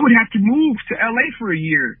 but I would have to move to LA for a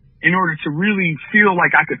year in order to really feel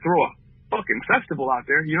like I could throw a fucking festival out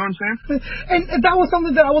there. You know what I'm saying? And that was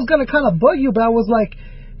something that I was going to kind of bug you about. Was like,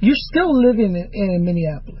 you're still living in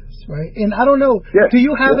Minneapolis, right? And I don't know, do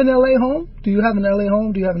you have an LA home? Do you have an LA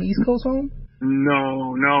home? Do you have an East Coast home?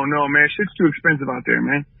 No, man. Shit's too expensive out there,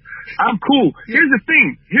 man. I'm cool. Here's the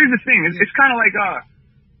thing. It's kind of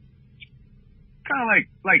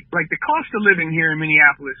like the cost of living here in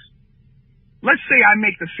Minneapolis. Let's say I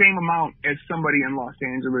make the same amount as somebody in Los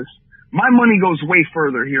Angeles. My money goes way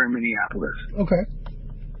further here in Minneapolis. Okay.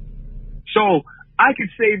 So I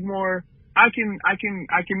could save more. I can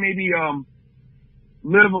maybe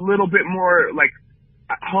live a little bit more like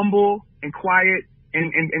humble and quiet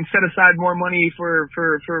and set aside more money for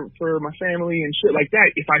my family and shit like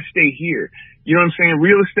that if I stay here. You know what I'm saying?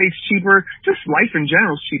 Real estate's cheaper. Just life in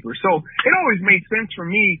general is cheaper. So it always made sense for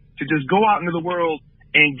me to just go out into the world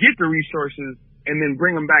and get the resources and then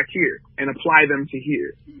bring them back here and apply them to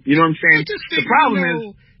here. You know what I'm saying? The problem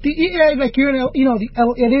is, like you're in,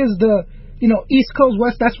 it is the, East Coast,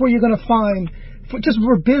 West. That's where you're gonna find, for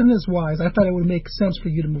business wise. I thought it would make sense for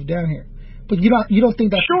you to move down here, but you don't think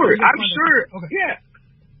that? Sure, I'm sure. Okay. Yeah,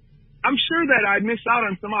 I'm sure that I'd miss out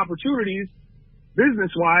on some opportunities, business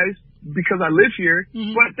wise, because I live here.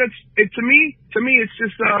 Mm-hmm. But to me, it's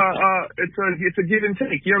just it's a give and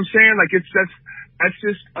take. You know what I'm saying? Like that's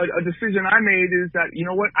just a decision I made, is that, you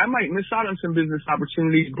know what, I might miss out on some business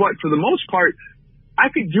opportunities, but for the most part, I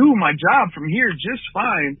could do my job from here just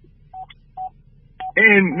fine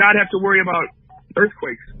and not have to worry about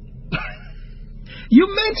earthquakes. You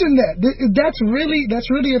mentioned that. That's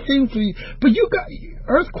really a thing for you. But you got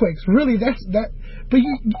earthquakes, really. But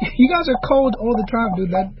you guys are cold all the time,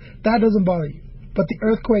 dude. That doesn't bother you. But the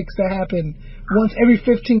earthquakes that happen once every 15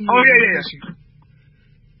 years. Oh yeah.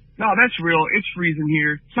 No, that's real. It's freezing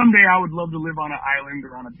here. Someday I would love to live on an island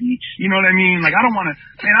or on a beach. You know what I mean? Like I don't want to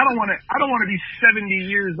be 70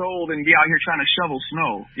 years old and be out here trying to shovel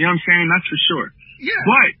snow. You know what I'm saying? That's for sure. Yeah.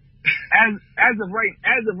 But as of right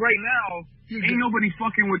now, ain't nobody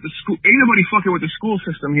fucking with the school. Ain't nobody fucking with the school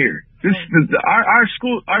system here. Our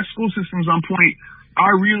school system's on point.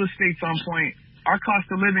 Our real estate's on point. Our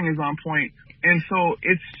cost of living is on point. And so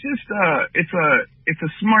it's just it's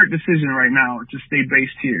a smart decision right now to stay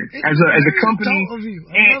based here as a company.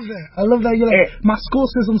 I love that. You're like, my school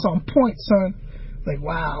system's on point, son. Like,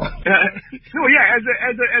 wow. No, yeah,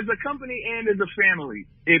 as a company and as a family,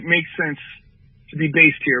 it makes sense to be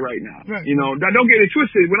based here right now. Right. You know, don't get it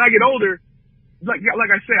twisted. When I get older, like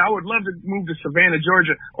I say, I would love to move to Savannah,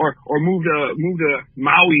 Georgia, or move to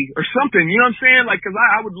Maui or something. You know what I'm saying? Like, cause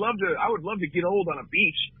I would love to get old on a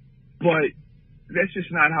beach, but that's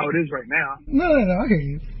just not how it is right now. No, I hear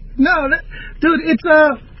you. No, dude, it's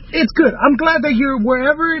good. I'm glad that you're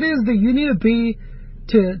wherever it is that you need to be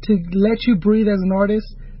to let you breathe as an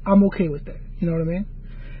artist. I'm okay with that. You know what I mean?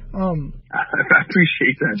 I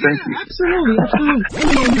appreciate that. Thank you. Absolutely.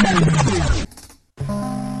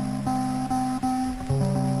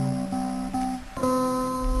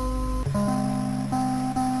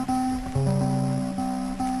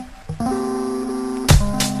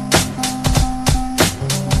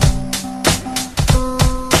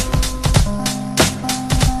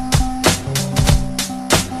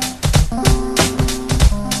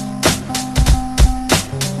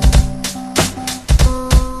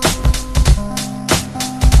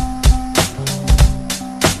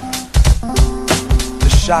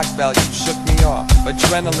 Shock value shook me off.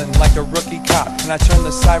 Adrenaline like a rookie cop. Can I turn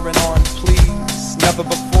the siren on, please? Never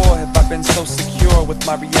before have I been so secure with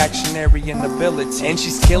my reactionary inability. And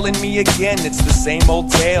she's killing me again, it's the same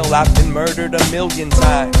old tale. I've been murdered 1,000,000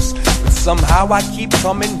 times, but somehow I keep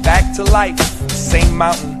coming back to life. The same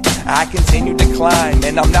mountain I continue to climb,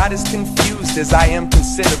 and I'm not as confused as I am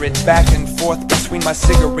considerate. Back and forth between my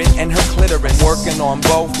cigarette and her clitoris, working on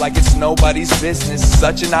both like it's nobody's business.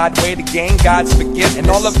 Such an odd way to gain God's forgiveness. And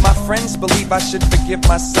all of my friends believe I should forgive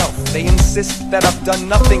myself. They insist that I've done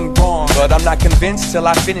nothing wrong, but I'm not convinced till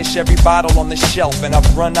I finish every bottle on the shelf. And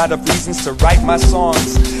I've run out of reasons to write my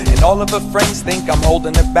songs, and all of her friends think I'm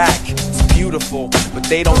holding it back. It's beautiful, but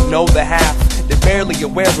they don't know the half. They're barely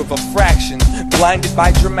aware of a fraction, blinded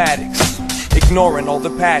by dramatics, ignoring all the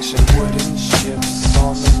passion. Wooden ships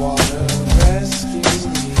on the water rescue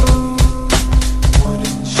me.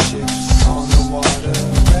 Wooden ships on the water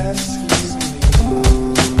rescue me.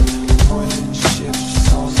 Wooden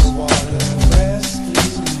ships on the water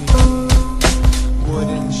rescue me.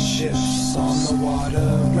 Wooden ships on the water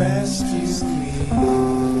rescue me.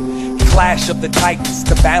 Clash of the titans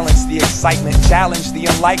to balance the excitement, challenge the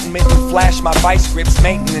enlightenment and flash my vice grips.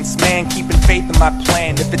 Maintenance man, keeping faith in my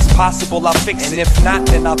plan. If it's possible, I'll fix it. And if not,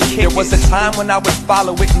 then I'll kick it. There was a time when I would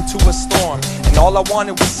follow it into a storm, and all I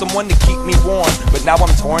wanted was someone to keep me warm. But now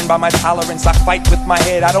I'm torn by my tolerance. I fight with my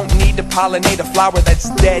head. I don't need to pollinate a flower that's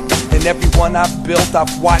dead. And everyone I've built,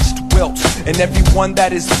 I've watched wilt. And everyone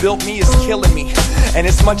that has built me is killing me. And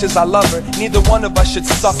as much as I love her, neither one of us should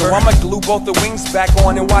suffer. So I'ma glue both the wings back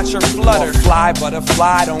on and watch her flutter. Fly,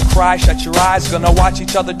 butterfly, don't cry, shut your eyes. Gonna watch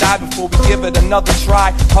each other die before we give it another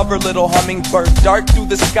try. Hover, little hummingbird, dart through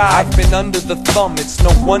the sky. I've been under the thumb, it's no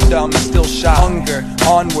wonder I'm still shy. Hunger,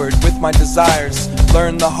 onward with my desires.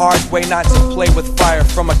 Learn the hard way not to play with fire.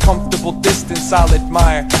 From a comfortable distance I'll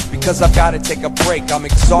admire, because I've gotta take a break, I'm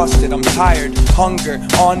exhausted, I'm tired. Hunger,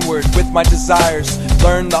 onward with my desires.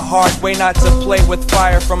 Learn the hard way not to play with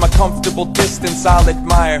fire. From a comfortable distance I'll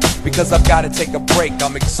admire, because I've gotta take a break,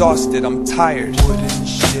 I'm exhausted, I'm tired. Wooden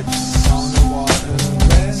ships on the water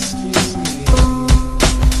rescues me.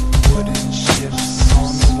 Wooden ships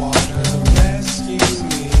on the water rescues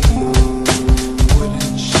me.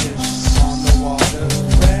 Wooden ships on the water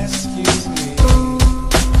rescues me.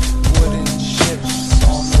 Wooden ships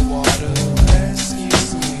on the water rescues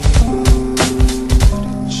me.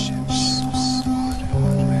 Wooden ships on the water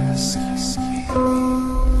rescues me.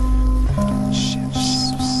 Wooden ships on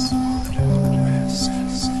the water rescues me.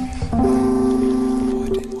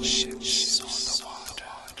 Wooden ships on the water rescues me. Wooden ships on the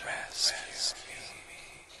water rescues me.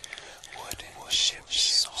 Wooden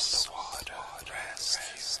ships on the water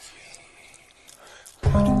rescues me.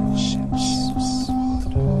 Wooden ships on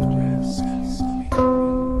the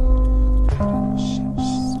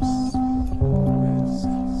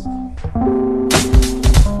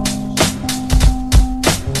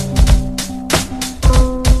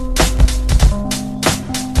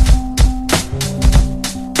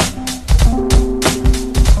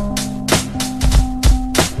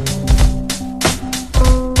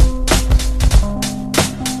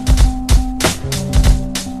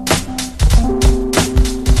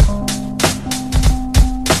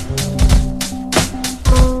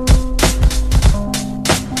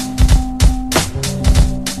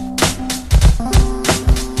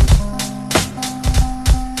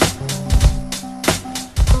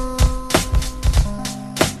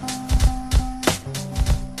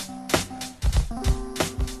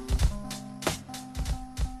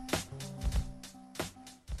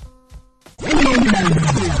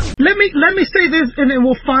Let me say this, and then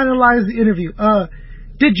we'll finalize the interview.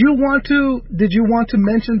 Did you want to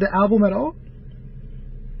mention the album at all?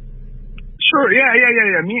 Sure,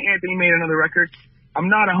 yeah. Me and Anthony made another record. I'm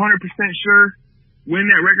not 100% sure when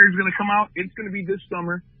that record is going to come out. It's going to be this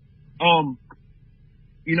summer.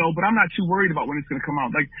 But I'm not too worried about when it's going to come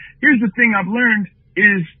out. Like, here's the thing I've learned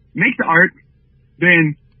is make the art,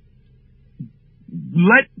 then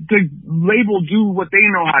let the label do what they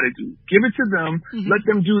know how to do. Give it to them. Mm-hmm. Let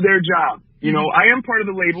them do their job. You know, I am part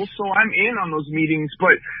of the label, so I'm in on those meetings,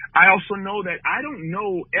 but I also know that I don't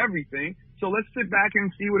know everything. So let's sit back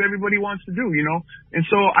and see what everybody wants to do, And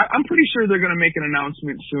so I'm pretty sure they're going to make an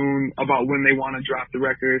announcement soon about when they want to drop the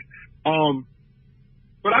record.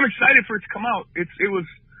 But I'm excited for it to come out. It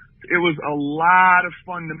was a lot of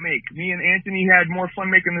fun to make. Me and Anthony had more fun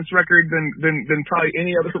making this record than probably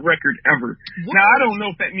any other record ever. What? Now, I don't know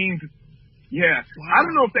if that means, I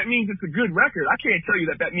don't know if that means it's a good record. I can't tell you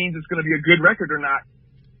that means it's going to be a good record or not.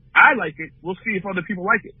 I like it. We'll see if other people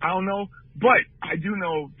like it. I don't know. But I do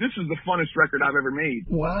know this is the funnest record I've ever made.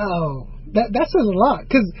 Wow. That says a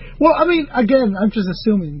lot. Again, I'm just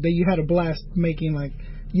assuming that you had a blast making,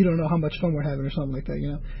 you don't know how much fun we're having or something like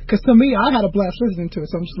that, Because to me, I had a blast listening to it,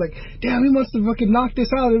 so I'm just like, damn, we must have fucking knocked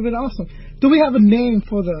this out. It would have been awesome. Do we have a name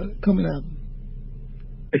for the coming album?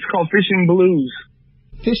 It's called Fishing Blues.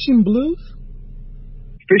 Fishing Blues?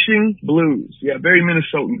 Fishing Blues. Yeah, very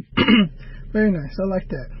Minnesotan. Very nice. I like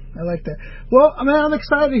that. Well, I'm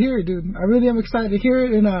excited to hear it, dude. I really am excited to hear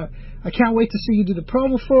it, and I can't wait to see you do the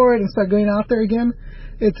promo for it and start going out there again.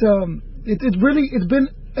 It's been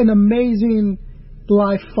an amazing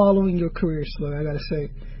life following your career, Slug, I gotta say.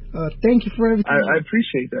 Thank you for everything. I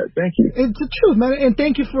appreciate that. Thank you. It's the truth, man. And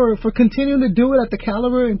thank you for continuing to do it at the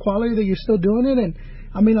caliber and quality that you're still doing it. And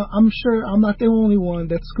I'm sure I'm not the only one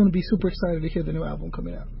that's going to be super excited to hear the new album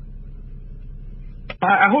coming out.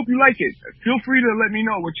 I hope you like it. Feel free to let me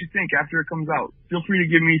know what you think after it comes out. Feel free to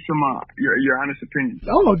give me some your honest opinion.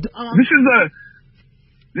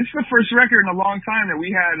 This is the first record in a long time that we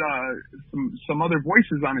had some other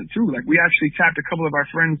voices on it too. Like, we actually tapped a couple of our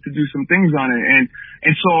friends to do some things on it, and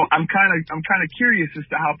so I'm kind of curious as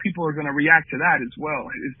to how people are going to react to that as well.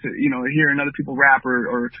 Is to hearing other people rap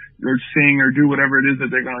or sing or do whatever it is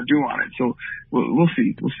that they're going to do on it. So we'll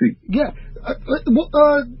see. Yeah,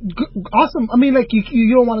 awesome.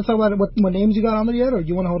 You don't want to talk about what names you got on there yet, or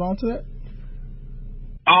you want to hold on to that?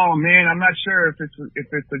 Oh man, I'm not sure if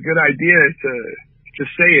it's a good idea to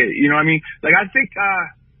say it, I think,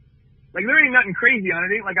 there ain't nothing crazy on it.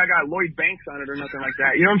 It ain't like I got Lloyd Banks on it or nothing like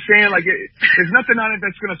that. You know what I'm saying? There's nothing on it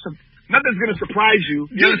that's gonna nothing's gonna surprise you.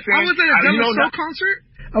 You Dude, understand? I was at a De La Soul not- concert.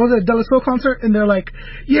 I was at a De La Soul concert, and they're like,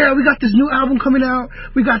 "Yeah, we got this new album coming out.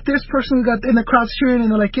 We got this person. We got," and the crowd's cheering,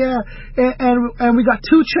 and they're like, "Yeah," and we got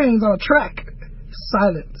 2 Chainz on a track.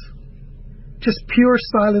 Silence, just pure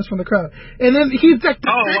silence from the crowd. And then he's like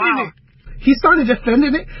defending it. He started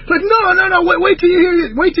defending it. Like, no, wait till you hear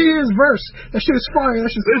his verse. That shit is fire.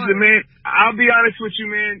 Listen, man, I'll be honest with you,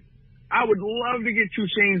 man. I would love to get 2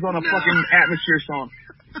 Chainz on a fucking Atmosphere song.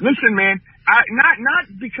 Listen, man, not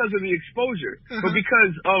because of the exposure, but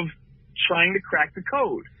because of trying to crack the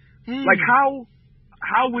code. Like, how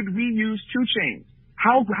would we use 2 Chainz?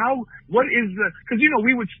 What is the, cause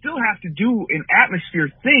we would still have to do an Atmosphere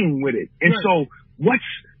thing with it. And so what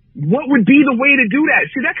would be the way to do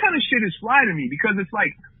that? See, that kind of shit is fly to me, because it's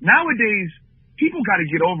like, nowadays, people got to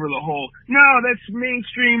get over the whole, no, that's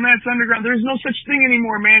mainstream, that's underground. There's no such thing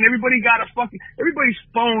anymore, man. Everybody's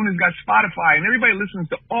phone has got Spotify, and everybody listens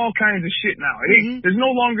to all kinds of shit now. There's no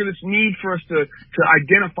longer this need for us to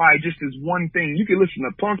identify just as one thing. You can listen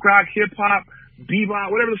to punk rock, hip hop,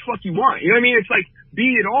 bebop, whatever the fuck you want. You know what I mean? It's like,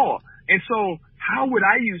 be it all. And so, how would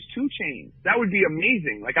I use 2 Chainz? That would be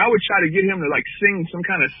amazing. Like, I would try to get him to, like, sing some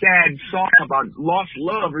kind of sad song about lost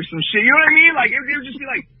love or some shit. You know what I mean? Like, it would just be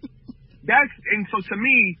like, and so to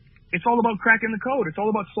me, it's all about cracking the code. It's all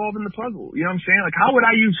about solving the puzzle. You know what I'm saying? Like, how would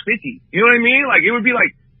I use 50? You know what I mean? Like, it would be like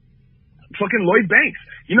fucking Lloyd Banks.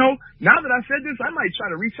 Now that I said this, I might try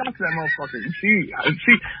to reach out to that motherfucker and see,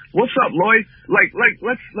 what's up, Lloyd? Like,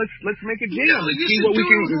 let's make a deal and see what we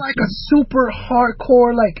can do. Like a super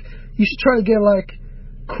hardcore, like, you should try to get like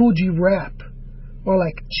Coogee Rap or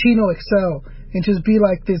like Chino Excel and just be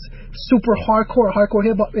like this super hardcore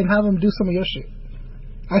hip hop and have him do some of your shit.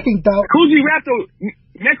 I think that Coogee Rap though,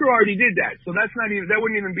 Necro already did that, so that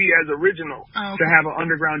wouldn't even be as original to have an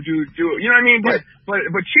underground dude do it. You know what I mean? But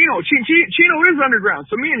Chino is underground,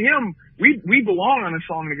 so me and him, we belong on a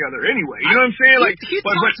song together anyway. You know what I'm saying? Like, he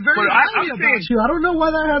talks very highly about you. I don't know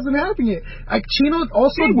why that hasn't happened yet. Like, Chino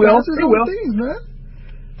also does his own things, man.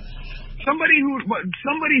 Somebody who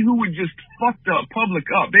would just fuck the public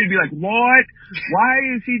up. They'd be like, what? Why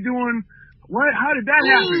is he doing? What? How did that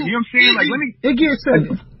happen? You know what I'm saying? Like, let me. Iggy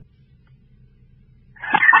said.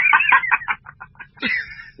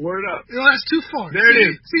 Word up. That's too far. There it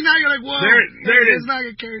is. See, now you're like, whoa. There it is. Not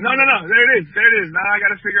get carried no. There it is. Now I got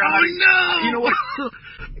to figure out how to. No. You know what?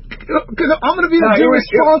 Because I'm going to be the dude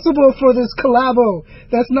responsible for this collabo.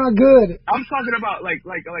 That's not good. I'm talking about like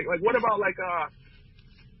what about like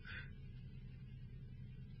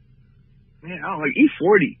man, I don't know, like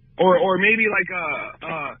E40 or maybe like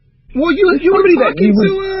well, you were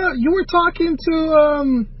talking to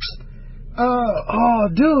I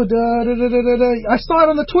saw it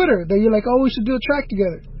on the Twitter that you're like, oh, we should do a track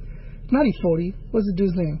together. Not E40. What's the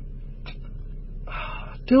dude's name?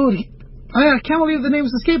 Dude, I can't believe the name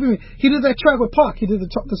is escaping me. He did that track with Pac. He did the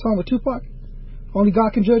song with Tupac. Only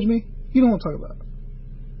God Can Judge Me. You know what I'm talking about.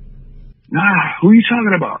 Nah, who are you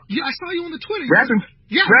talking about? Yeah, I saw you on the Twitter. Rapping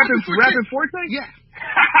Forte? Yeah.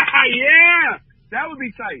 Yeah, that would be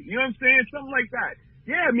tight. You know what I'm saying? Something like that.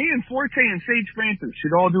 Yeah, me and Forte and Sage Francis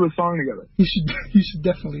should all do a song together. You should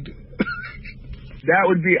definitely do it. That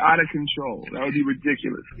would be out of control. That would be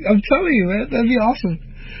ridiculous. I'm telling you, man, that'd be awesome.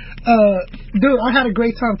 Dude, I had a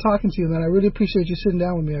great time talking to you, man. I really appreciate you sitting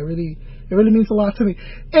down with me. It really means a lot to me.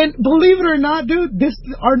 And believe it or not, dude,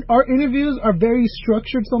 our interviews are very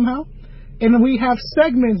structured somehow. And we have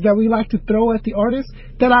segments that we like to throw at the artist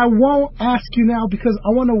that I won't ask you now because I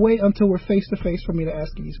want to wait until we're face to face for me to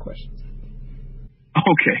ask you these questions.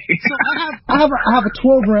 Okay. So I have a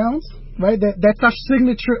 12 rounds, right? That's our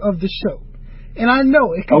signature of the show. And I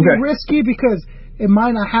know it can be risky because it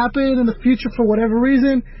might not happen in the future for whatever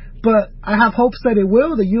reason, but I have hopes that it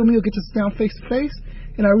will, that you and me will get to sit down face to face.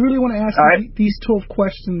 And I really want to ask you these 12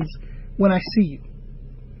 questions when I see you.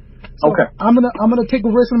 So I'm gonna take a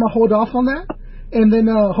risk and I'm gonna hold off on that, and then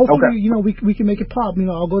hopefully we can make it pop.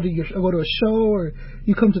 I'll go to a show or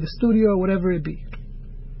you come to the studio or whatever it be.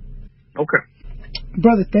 Okay.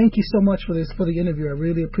 Brother, thank you so much for the interview. I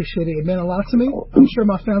really appreciate it. It meant a lot to me. I'm sure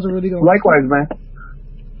my fans are really gonna. Likewise, man.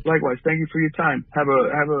 Likewise. Thank you for your time. Have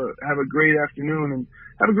a great afternoon and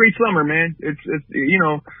have a great summer, man. It's I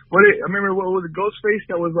remember what was it, Ghostface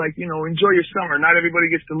that was like, enjoy your summer. Not everybody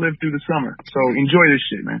gets to live through the summer, so enjoy this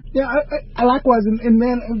shit, man. Yeah, I likewise, and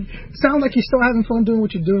man, it sounds like you're still having fun doing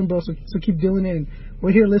what you're doing, bro. So keep doing it, and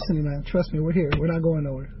we're here listening, man. Trust me, we're here. We're not going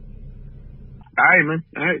nowhere. All right, man.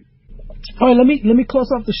 All right. All right, let me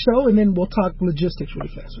close off the show, and then we'll talk logistics really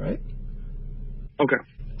fast, right? Okay.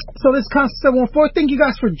 So this is Concept 714. Thank you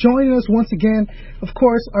guys for joining us once again. Of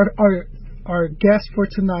course, our guest for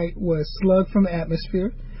tonight was Slug from the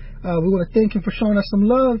Atmosphere. We want to thank him for showing us some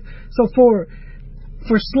love. So for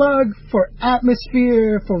Slug, for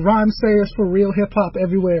Atmosphere, for Rhyme Sayers, for Real Hip Hop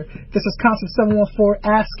Everywhere, this is Concept 714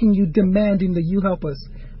 asking you, demanding that you help us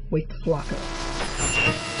wake the flock up.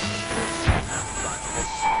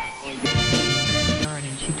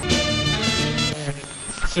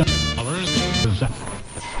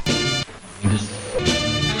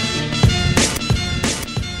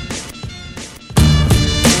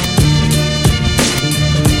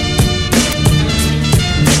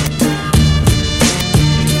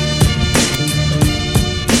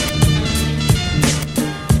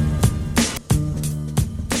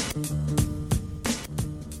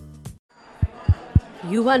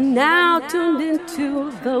 You are now tuned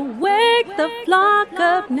into the Wake the Flock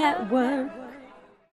Up Network.